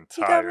fucking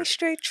You got me tired.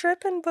 straight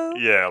tripping, boo.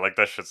 Yeah, like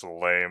that shit's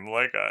lame.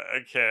 Like I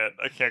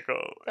can't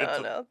go.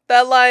 Oh no,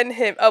 that line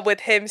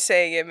with him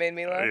saying it made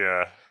me laugh.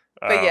 Yeah,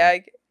 But yeah,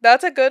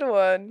 that's a good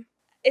one.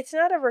 It's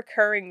not a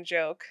recurring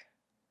joke,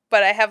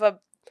 but I have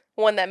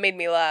one that made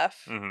me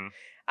laugh. Mm-hmm.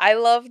 I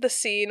love the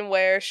scene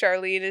where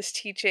Charlene is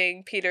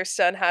teaching Peter's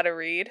son how to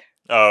read.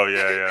 Oh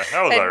yeah,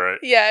 that was And- alright.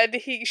 Yeah,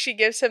 and she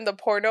gives him the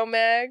porno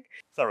mag.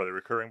 It's not really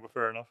recurring, but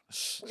fair enough.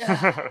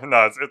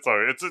 No, it's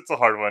alright. It's a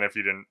hard one if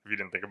you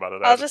didn't think about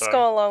it. I'll at the just time.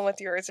 go along with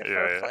yours if Yeah,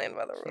 we're yeah. playing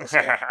by the rules.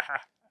 Here.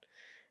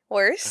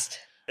 Worst?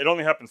 It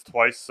only happens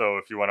twice, so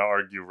if you want to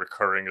argue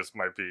recurring, this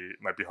might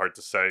be hard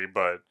to say.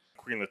 But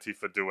Queen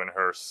Latifah doing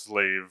her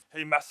slave,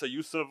 "Hey Massa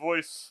Yusa"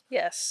 voice.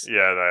 Yes.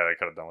 Yeah, that I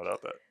could have done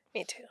without that.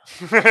 Me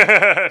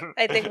too.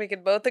 I think we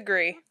could both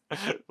agree.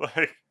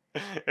 Like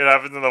it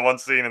happens in the one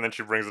scene, and then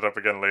she brings it up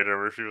again later,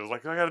 where she was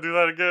like, "I gotta do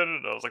that again,"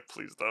 and I was like,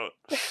 "Please don't."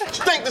 What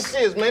you think this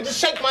is, man? Just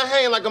shake my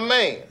hand like a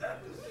man.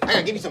 I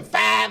gotta give you some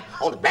 5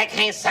 on the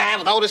backhand side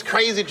with all this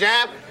crazy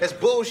jive. That's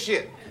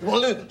bullshit. You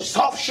want a little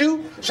soft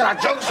shoe? Should I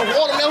juggle some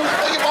watermelon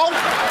for you, boy?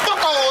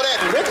 Fuck all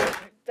that, Richard.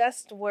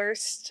 Best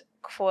worst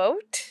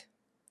quote?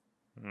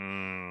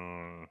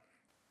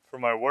 For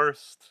my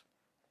worst,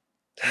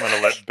 I'm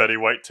gonna let Betty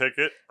White take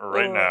it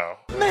right Ooh. now.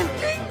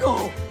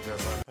 Mendigo!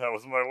 That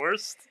was my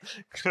worst,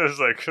 because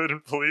I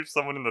couldn't believe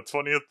someone in the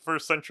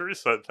 21st century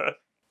said that.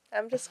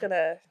 I'm just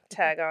gonna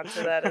tag on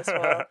to that as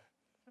well.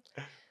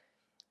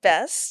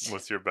 Best?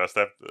 What's your best?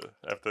 I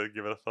have to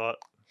give it a thought.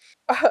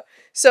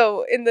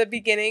 So in the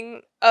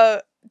beginning,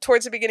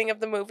 towards the beginning of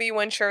the movie,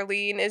 when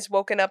Charlene is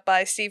woken up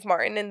by Steve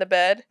Martin in the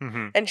bed,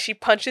 Mhm. and she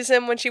punches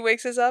him when she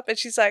wakes us up, and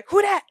she's like,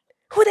 "Who that?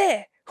 Who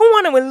there? Who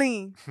wanna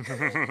lean?"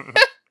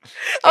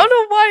 I don't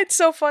know why it's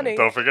so funny.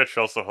 Don't forget, she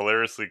also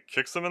hilariously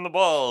kicks him in the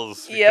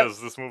balls Yep.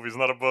 because this movie's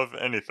not above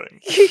anything.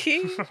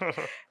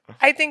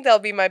 I think that'll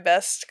be my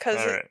best because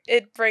Alright.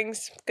 it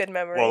brings good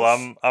memories. Well,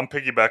 I'm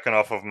piggybacking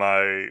off of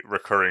my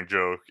recurring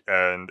joke,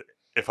 and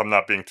if I'm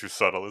not being too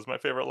subtle, is my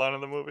favorite line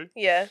in the movie.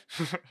 Yeah.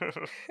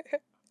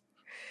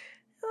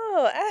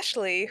 Oh,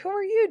 Ashley, who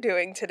are you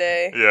doing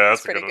today? Yeah,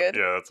 that's pretty a good.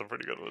 Yeah, that's a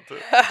pretty good one too.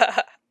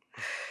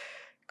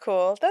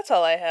 Cool. That's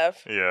all I have.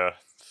 Yeah,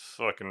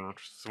 so I can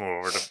just move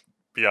over to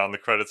beyond the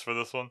credits for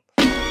this one.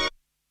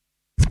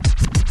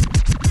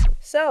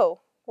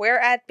 So, we're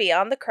at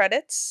Beyond the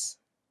Credits.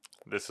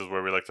 This is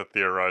where we like to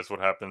theorize what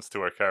happens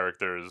to our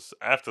characters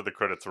after the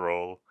credits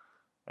roll,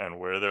 and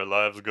where their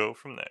lives go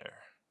from there.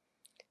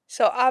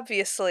 So,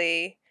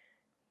 obviously,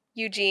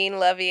 Eugene,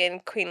 Levy,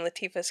 and Queen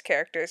Latifah's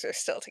characters are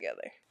still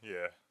together.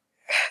 Yeah.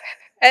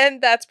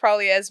 And that's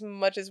probably as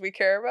much as we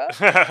care about.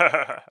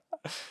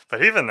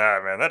 But even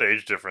that, man, that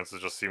age difference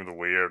just seemed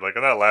weird. Like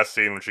in that last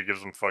scene when she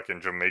gives him fucking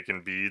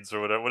Jamaican beads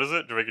or whatever. What is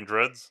it? Jamaican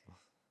dreads?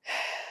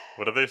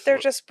 What are they? They're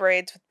just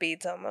braids with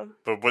beads on them.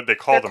 But what they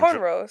call They're them?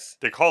 cornrows.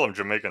 They call them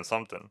Jamaican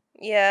something.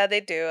 Yeah,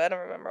 they do. I don't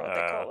remember what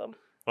they call them.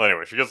 Well,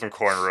 anyway, she gets some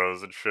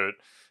cornrows and shit,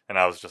 and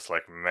I was just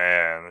like,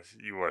 man,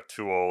 you are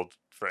too old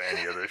for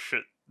any of this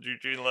shit,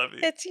 Eugene Levy.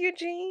 It's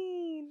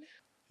Eugene.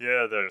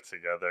 Yeah, they're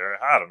together.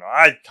 I don't know.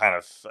 I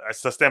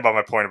still stand by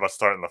my point about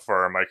starting the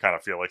firm. I kind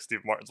of feel like Steve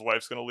Martin's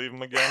wife's gonna leave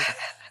him again.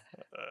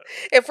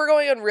 If we're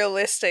going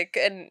unrealistic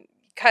and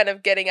kind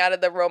of getting out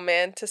of the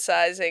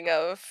romanticizing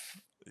of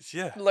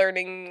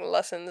learning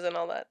lessons and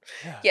all that.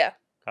 Yeah.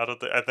 I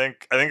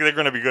think they're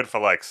gonna be good for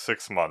like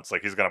 6 months.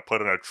 Like he's gonna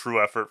put in a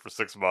true effort for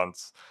 6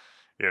 months.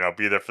 You know,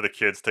 be there for the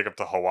kids, take them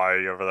to Hawaii,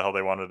 whatever the hell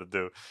they wanted to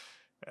do,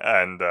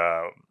 and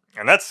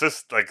that's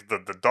just like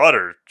the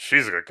daughter.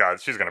 She's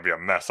gonna be a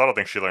mess. I don't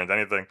think she learned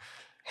anything.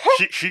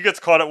 she gets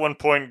caught at one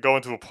point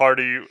going to a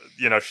party.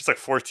 You know, she's like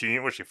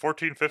 14. Was she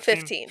 14, 15?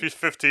 15. She's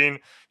 15.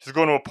 She's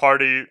going to a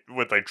party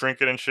with like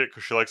drinking and shit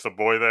because she likes the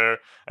boy there,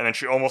 and then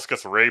she almost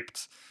gets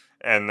raped.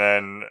 And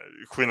then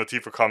Queen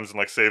Latifah comes and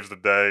like saves the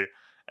day.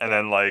 And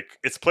then like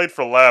it's played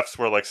for laughs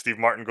where like Steve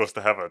Martin goes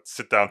to have a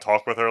sit down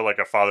talk with her like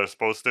a father's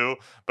supposed to,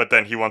 but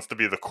then he wants to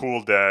be the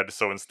cool dad,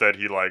 so instead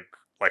he like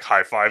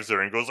high fives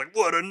her and goes like,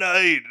 "What a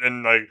night!"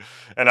 And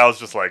I was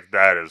just like,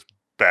 that is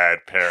bad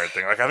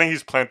parenting. Like I think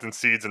he's planting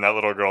seeds in that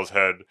little girl's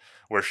head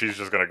where she's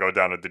just gonna go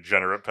down a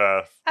degenerate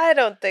path. I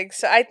don't think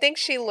so. I think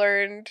she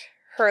learned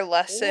her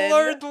lesson.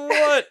 Learned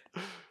what?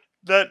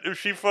 That if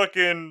she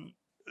fucking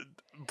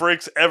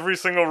breaks every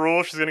single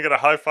rule, she's gonna get a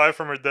high five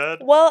from her dad?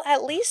 Well,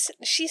 at least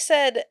she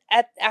said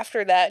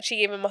after that, she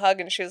gave him a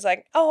hug and she was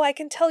like, "Oh, I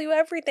can tell you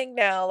everything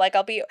now. Like,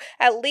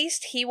 at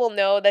least he will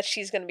know that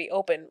she's going to be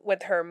open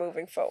with her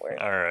moving forward."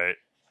 All right.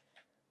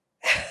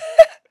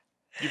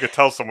 You could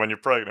tell someone you're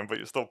pregnant, but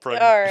you're still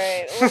pregnant. All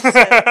right. Listen.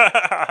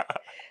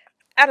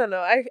 I don't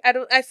know.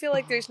 I feel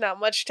like there's not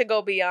much to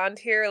go beyond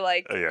here.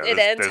 Like, it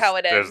ends how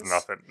it ends. There's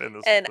nothing in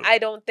this. And I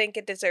don't think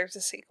it deserves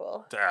a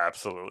sequel.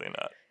 Absolutely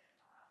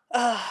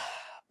not.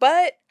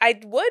 But I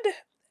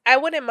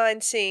wouldn't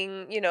mind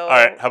seeing, All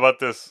right, how about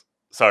this?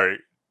 Sorry,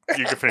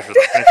 you can finish your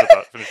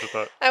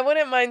thought. I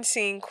wouldn't mind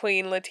seeing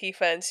Queen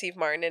Latifah and Steve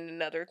Martin in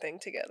another thing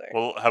together.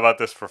 Well, how about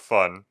this for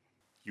fun?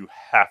 You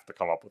have to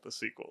come up with a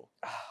sequel.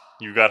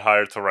 You got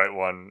hired to write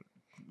one.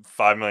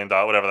 $5 million,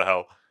 whatever the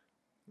hell.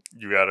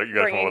 You gotta come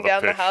up Bringing with a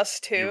Down pitch. the House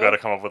 2? You gotta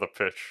come up with a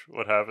pitch.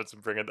 What happens in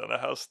Bringing Down the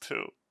House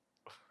 2?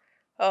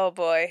 Oh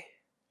boy.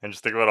 And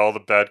just think about all the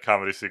bad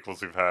comedy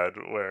sequels we've had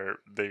where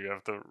they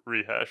have to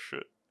rehash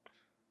shit.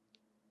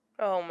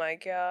 Oh my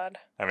god.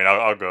 I mean,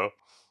 I'll go.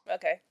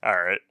 Okay.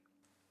 Alright.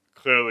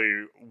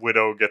 Clearly,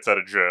 Widow gets out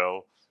of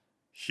jail.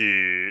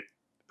 He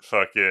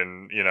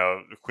fucking,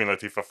 Queen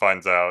Latifah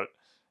finds out.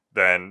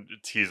 Then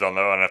he's on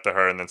after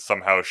her, and then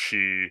somehow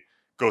she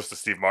goes to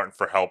Steve Martin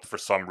for help for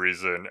some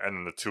reason, and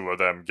then the two of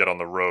them get on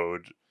the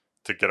road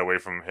to get away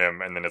from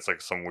him, and then it's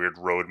like some weird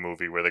road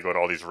movie where they go to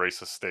all these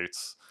racist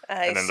states.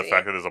 And then the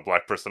fact that there's a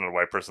black person and a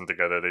white person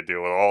together, they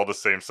deal with all the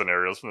same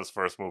scenarios from this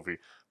first movie.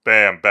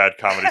 Bam, bad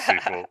comedy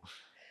sequel.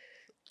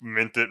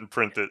 Mint it and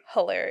print it.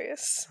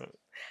 Hilarious.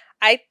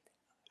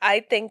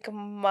 I think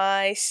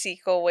my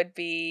sequel would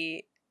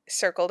be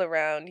circled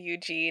around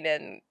Eugene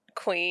and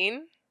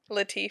Queen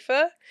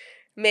Latifah.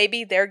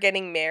 Maybe they're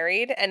getting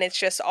married and it's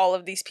just all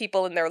of these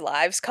people in their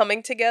lives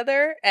coming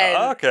together,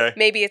 and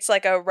maybe it's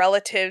like a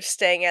relative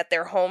staying at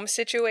their home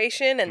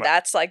situation, and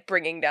that's like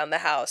bringing down the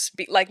house.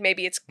 Like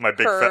maybe it's my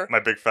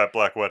big fat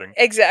black wedding.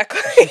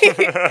 Exactly.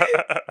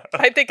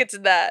 I think it's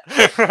that.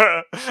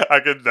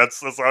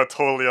 That's a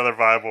totally other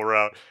viable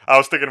route. I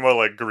was thinking more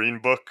like Green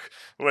Book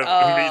with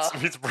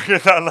meets Bringing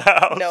Down the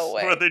House. No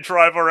way. Where they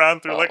drive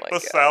around through the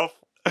South.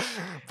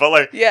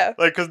 But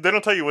because they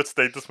don't tell you what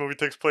state this movie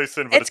takes place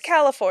in. But it's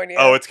California.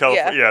 Oh, it's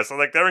California. Yeah, so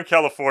they're in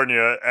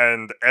California,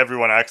 and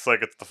everyone acts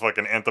like it's the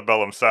fucking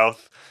antebellum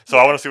South. So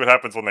I want to see what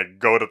happens when they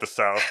go to the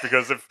South,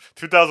 because if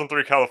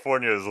 2003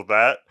 California is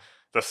that,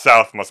 the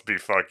South must be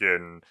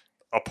fucking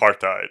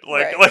apartheid.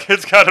 Like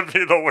it's got to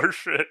be the worst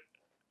shit.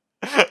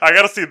 I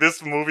got to see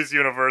this movie's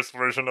universe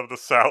version of the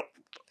South.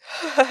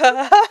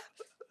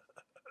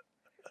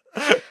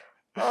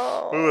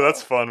 Ooh,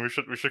 that's fun. We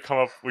should come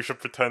up. We should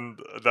pretend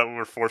that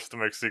we're forced to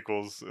make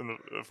sequels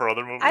for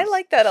other movies. I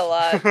like that a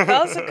lot.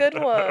 That was a good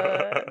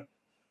one.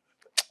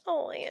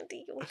 Oh,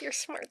 Andy, with your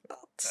smart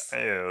thoughts.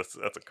 Yeah,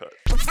 that's a cut.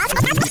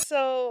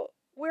 So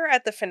we're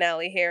at the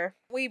finale here.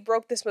 We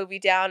broke this movie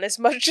down as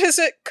much as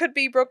it could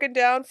be broken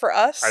down for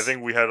us. I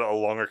think we had a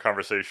longer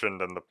conversation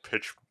than the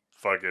pitch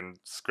fucking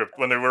script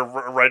when they were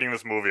writing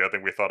this movie. I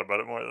think we thought about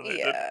it more than they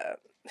did.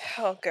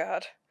 Oh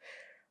God.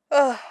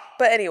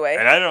 But anyway,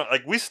 and I don't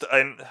like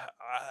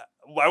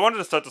I wanted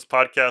to start this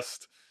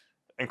podcast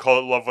and call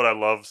it "Love What I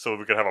Love" so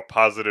we could have a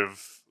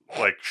positive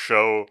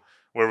show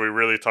where we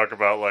really talk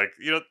about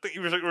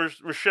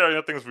we're sharing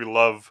the things we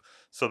love,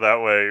 so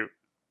that way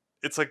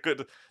it's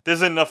good.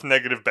 There's enough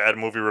negative bad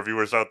movie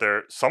reviewers out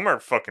there. Some are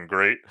fucking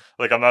great.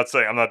 I'm not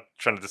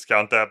trying to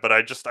discount that, but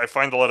I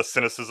find a lot of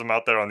cynicism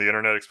out there on the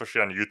internet,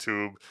 especially on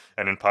YouTube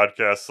and in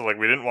podcasts. So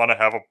we didn't want to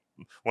have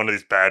one of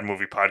these bad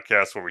movie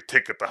podcasts where we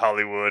take it to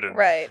Hollywood and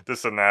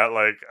this and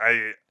that.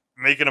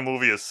 Making a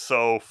movie is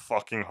so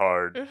fucking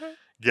hard. Mm-hmm.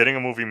 Getting a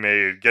movie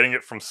made, getting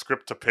it from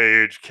script to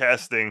page,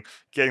 casting,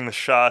 getting the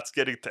shots,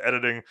 getting to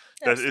editing,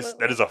 that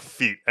is a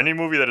feat. Any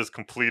movie that is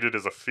completed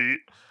is a feat.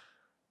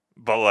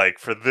 But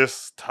for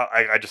this,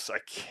 I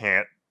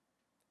can't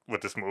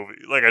with this movie.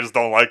 I just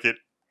don't like it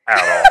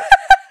at all.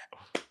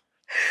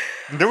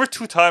 There were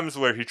 2 times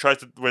where they tried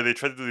to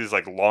do these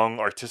long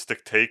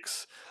artistic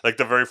takes.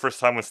 The very first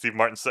time when Steve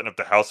Martin's setting up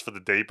the house for the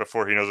date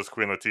before he knows it's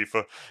Queen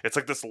Latifah.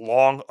 It's this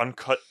long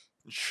uncut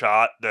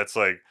shot that's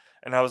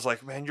and I was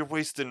like, man, you're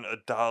wasting a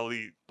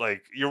dolly.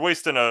 You're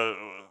wasting a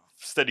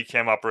steady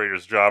cam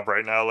operator's job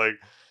right now.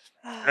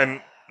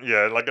 And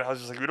yeah, I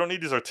was just we don't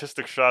need these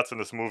artistic shots in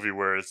this movie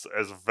where it's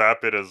as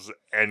vapid as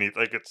any.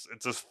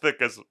 It's as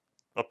thick as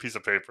a piece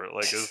of paper.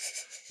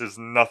 There's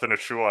nothing to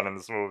chew on in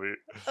this movie.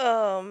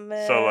 Oh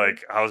man. So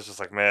I was just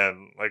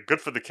man,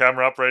 good for the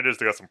camera operators.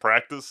 They got some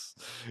practice.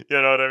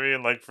 You know what I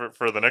mean?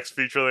 For the next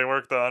feature they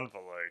worked on, but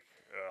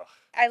ugh.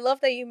 I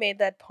love that you made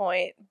that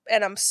point,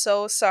 and I'm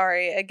so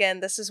sorry. Again,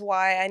 this is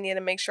why I need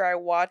to make sure I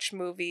watch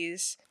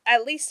movies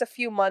at least a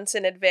few months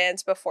in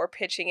advance before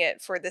pitching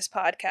it for this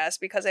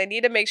podcast, because I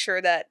need to make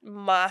sure that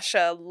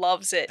Masha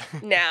loves it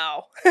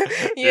now.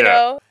 you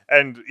know?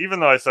 And even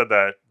though I said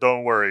that,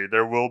 don't worry,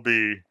 there will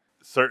be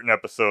certain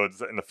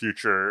episodes in the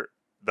future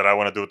that I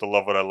want to do with the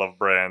Love What I Love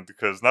brand,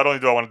 because not only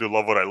do I want to do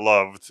Love What I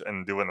Loved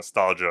and do a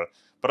nostalgia,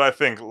 but I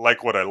think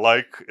Like What I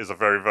Like is a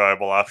very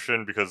viable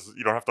option, because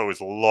you don't have to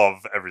always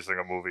love every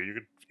single movie. You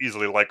could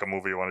easily like a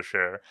movie you want to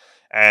share.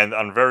 And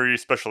on very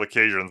special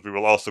occasions, we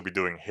will also be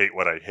doing Hate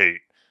What I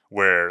Hate,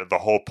 where the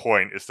whole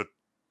point is to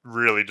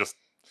really just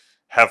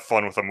have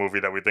fun with a movie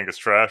that we think is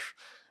trash.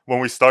 When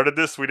we started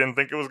this, we didn't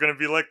think it was going to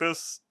be like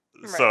this.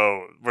 Right.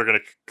 So we're going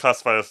to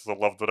classify this as a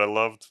Loved What I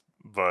Loved,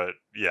 but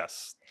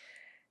yes.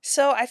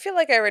 So I feel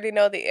like I already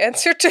know the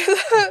answer to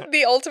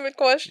the ultimate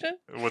question.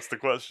 What's the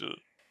question?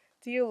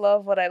 Do you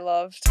love what I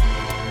loved?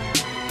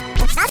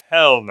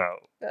 Hell no.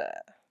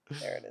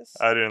 There it is.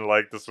 I didn't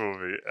like this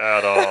movie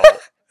at all.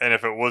 And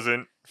if it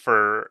wasn't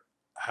for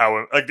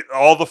how like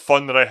all the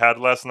fun that I had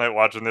last night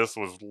watching this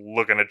was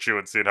looking at you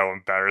and seeing how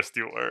embarrassed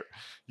you were.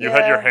 You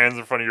had your hands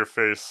in front of your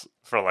face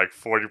for like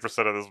 40%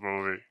 of this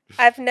movie.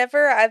 I've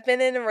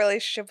been in a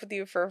relationship with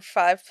you for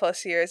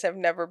 5+ years. I've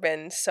never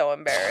been so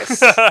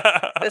embarrassed.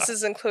 This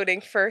is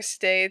including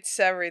first dates,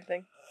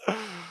 everything.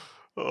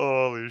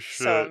 Holy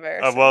shit. So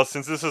embarrassing. Well,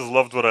 since this is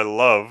Loved What I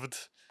Loved,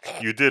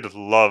 you did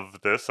love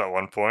this at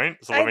one point.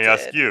 So let me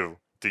ask you,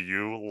 do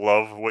you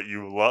love what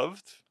you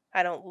loved?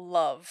 I don't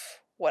love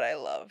what I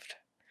loved.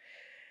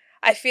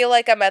 I feel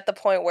like I'm at the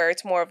point where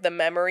it's more of the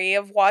memory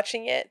of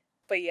watching it.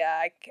 But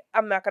yeah,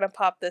 I'm not going to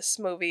pop this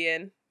movie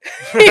in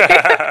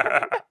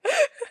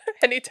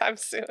anytime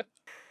soon.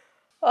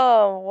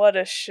 Oh, what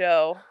a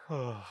show.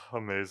 Oh,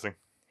 amazing.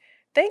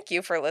 Thank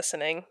you for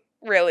listening.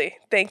 Really,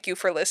 thank you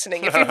for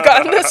listening if you've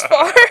gotten this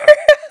far.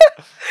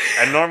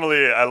 And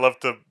normally I love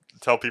to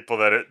tell people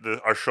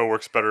that our show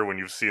works better when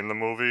you've seen the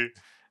movie.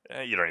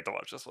 You don't need to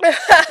watch this one.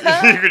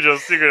 you could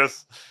just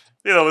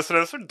listen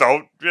to this or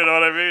don't. You know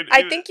what I mean?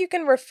 I think you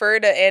can refer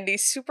to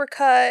Andy's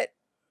supercut,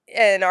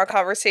 and our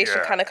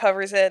conversation kind of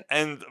covers it.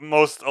 And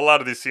a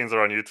lot of these scenes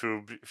are on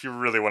YouTube. If you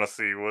really want to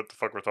see what the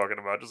fuck we're talking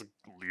about, just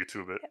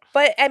YouTube it.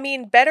 But I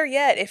mean, better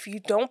yet, if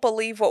you don't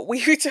believe what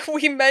we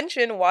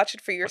mention, watch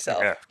it for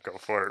yourself. Yeah, go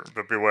for it.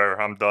 But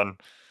beware, I'm done.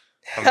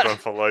 I'm done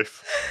for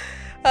life.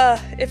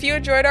 If you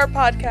enjoyed our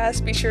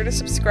podcast, be sure to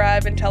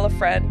subscribe and tell a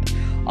friend.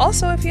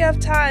 Also, if you have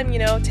time,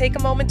 take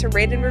a moment to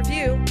rate and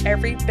review.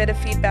 Every bit of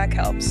feedback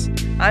helps.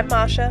 I'm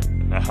Masha.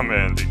 I'm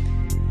Andy.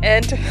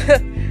 And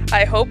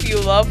I hope you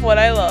love what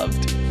I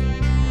loved.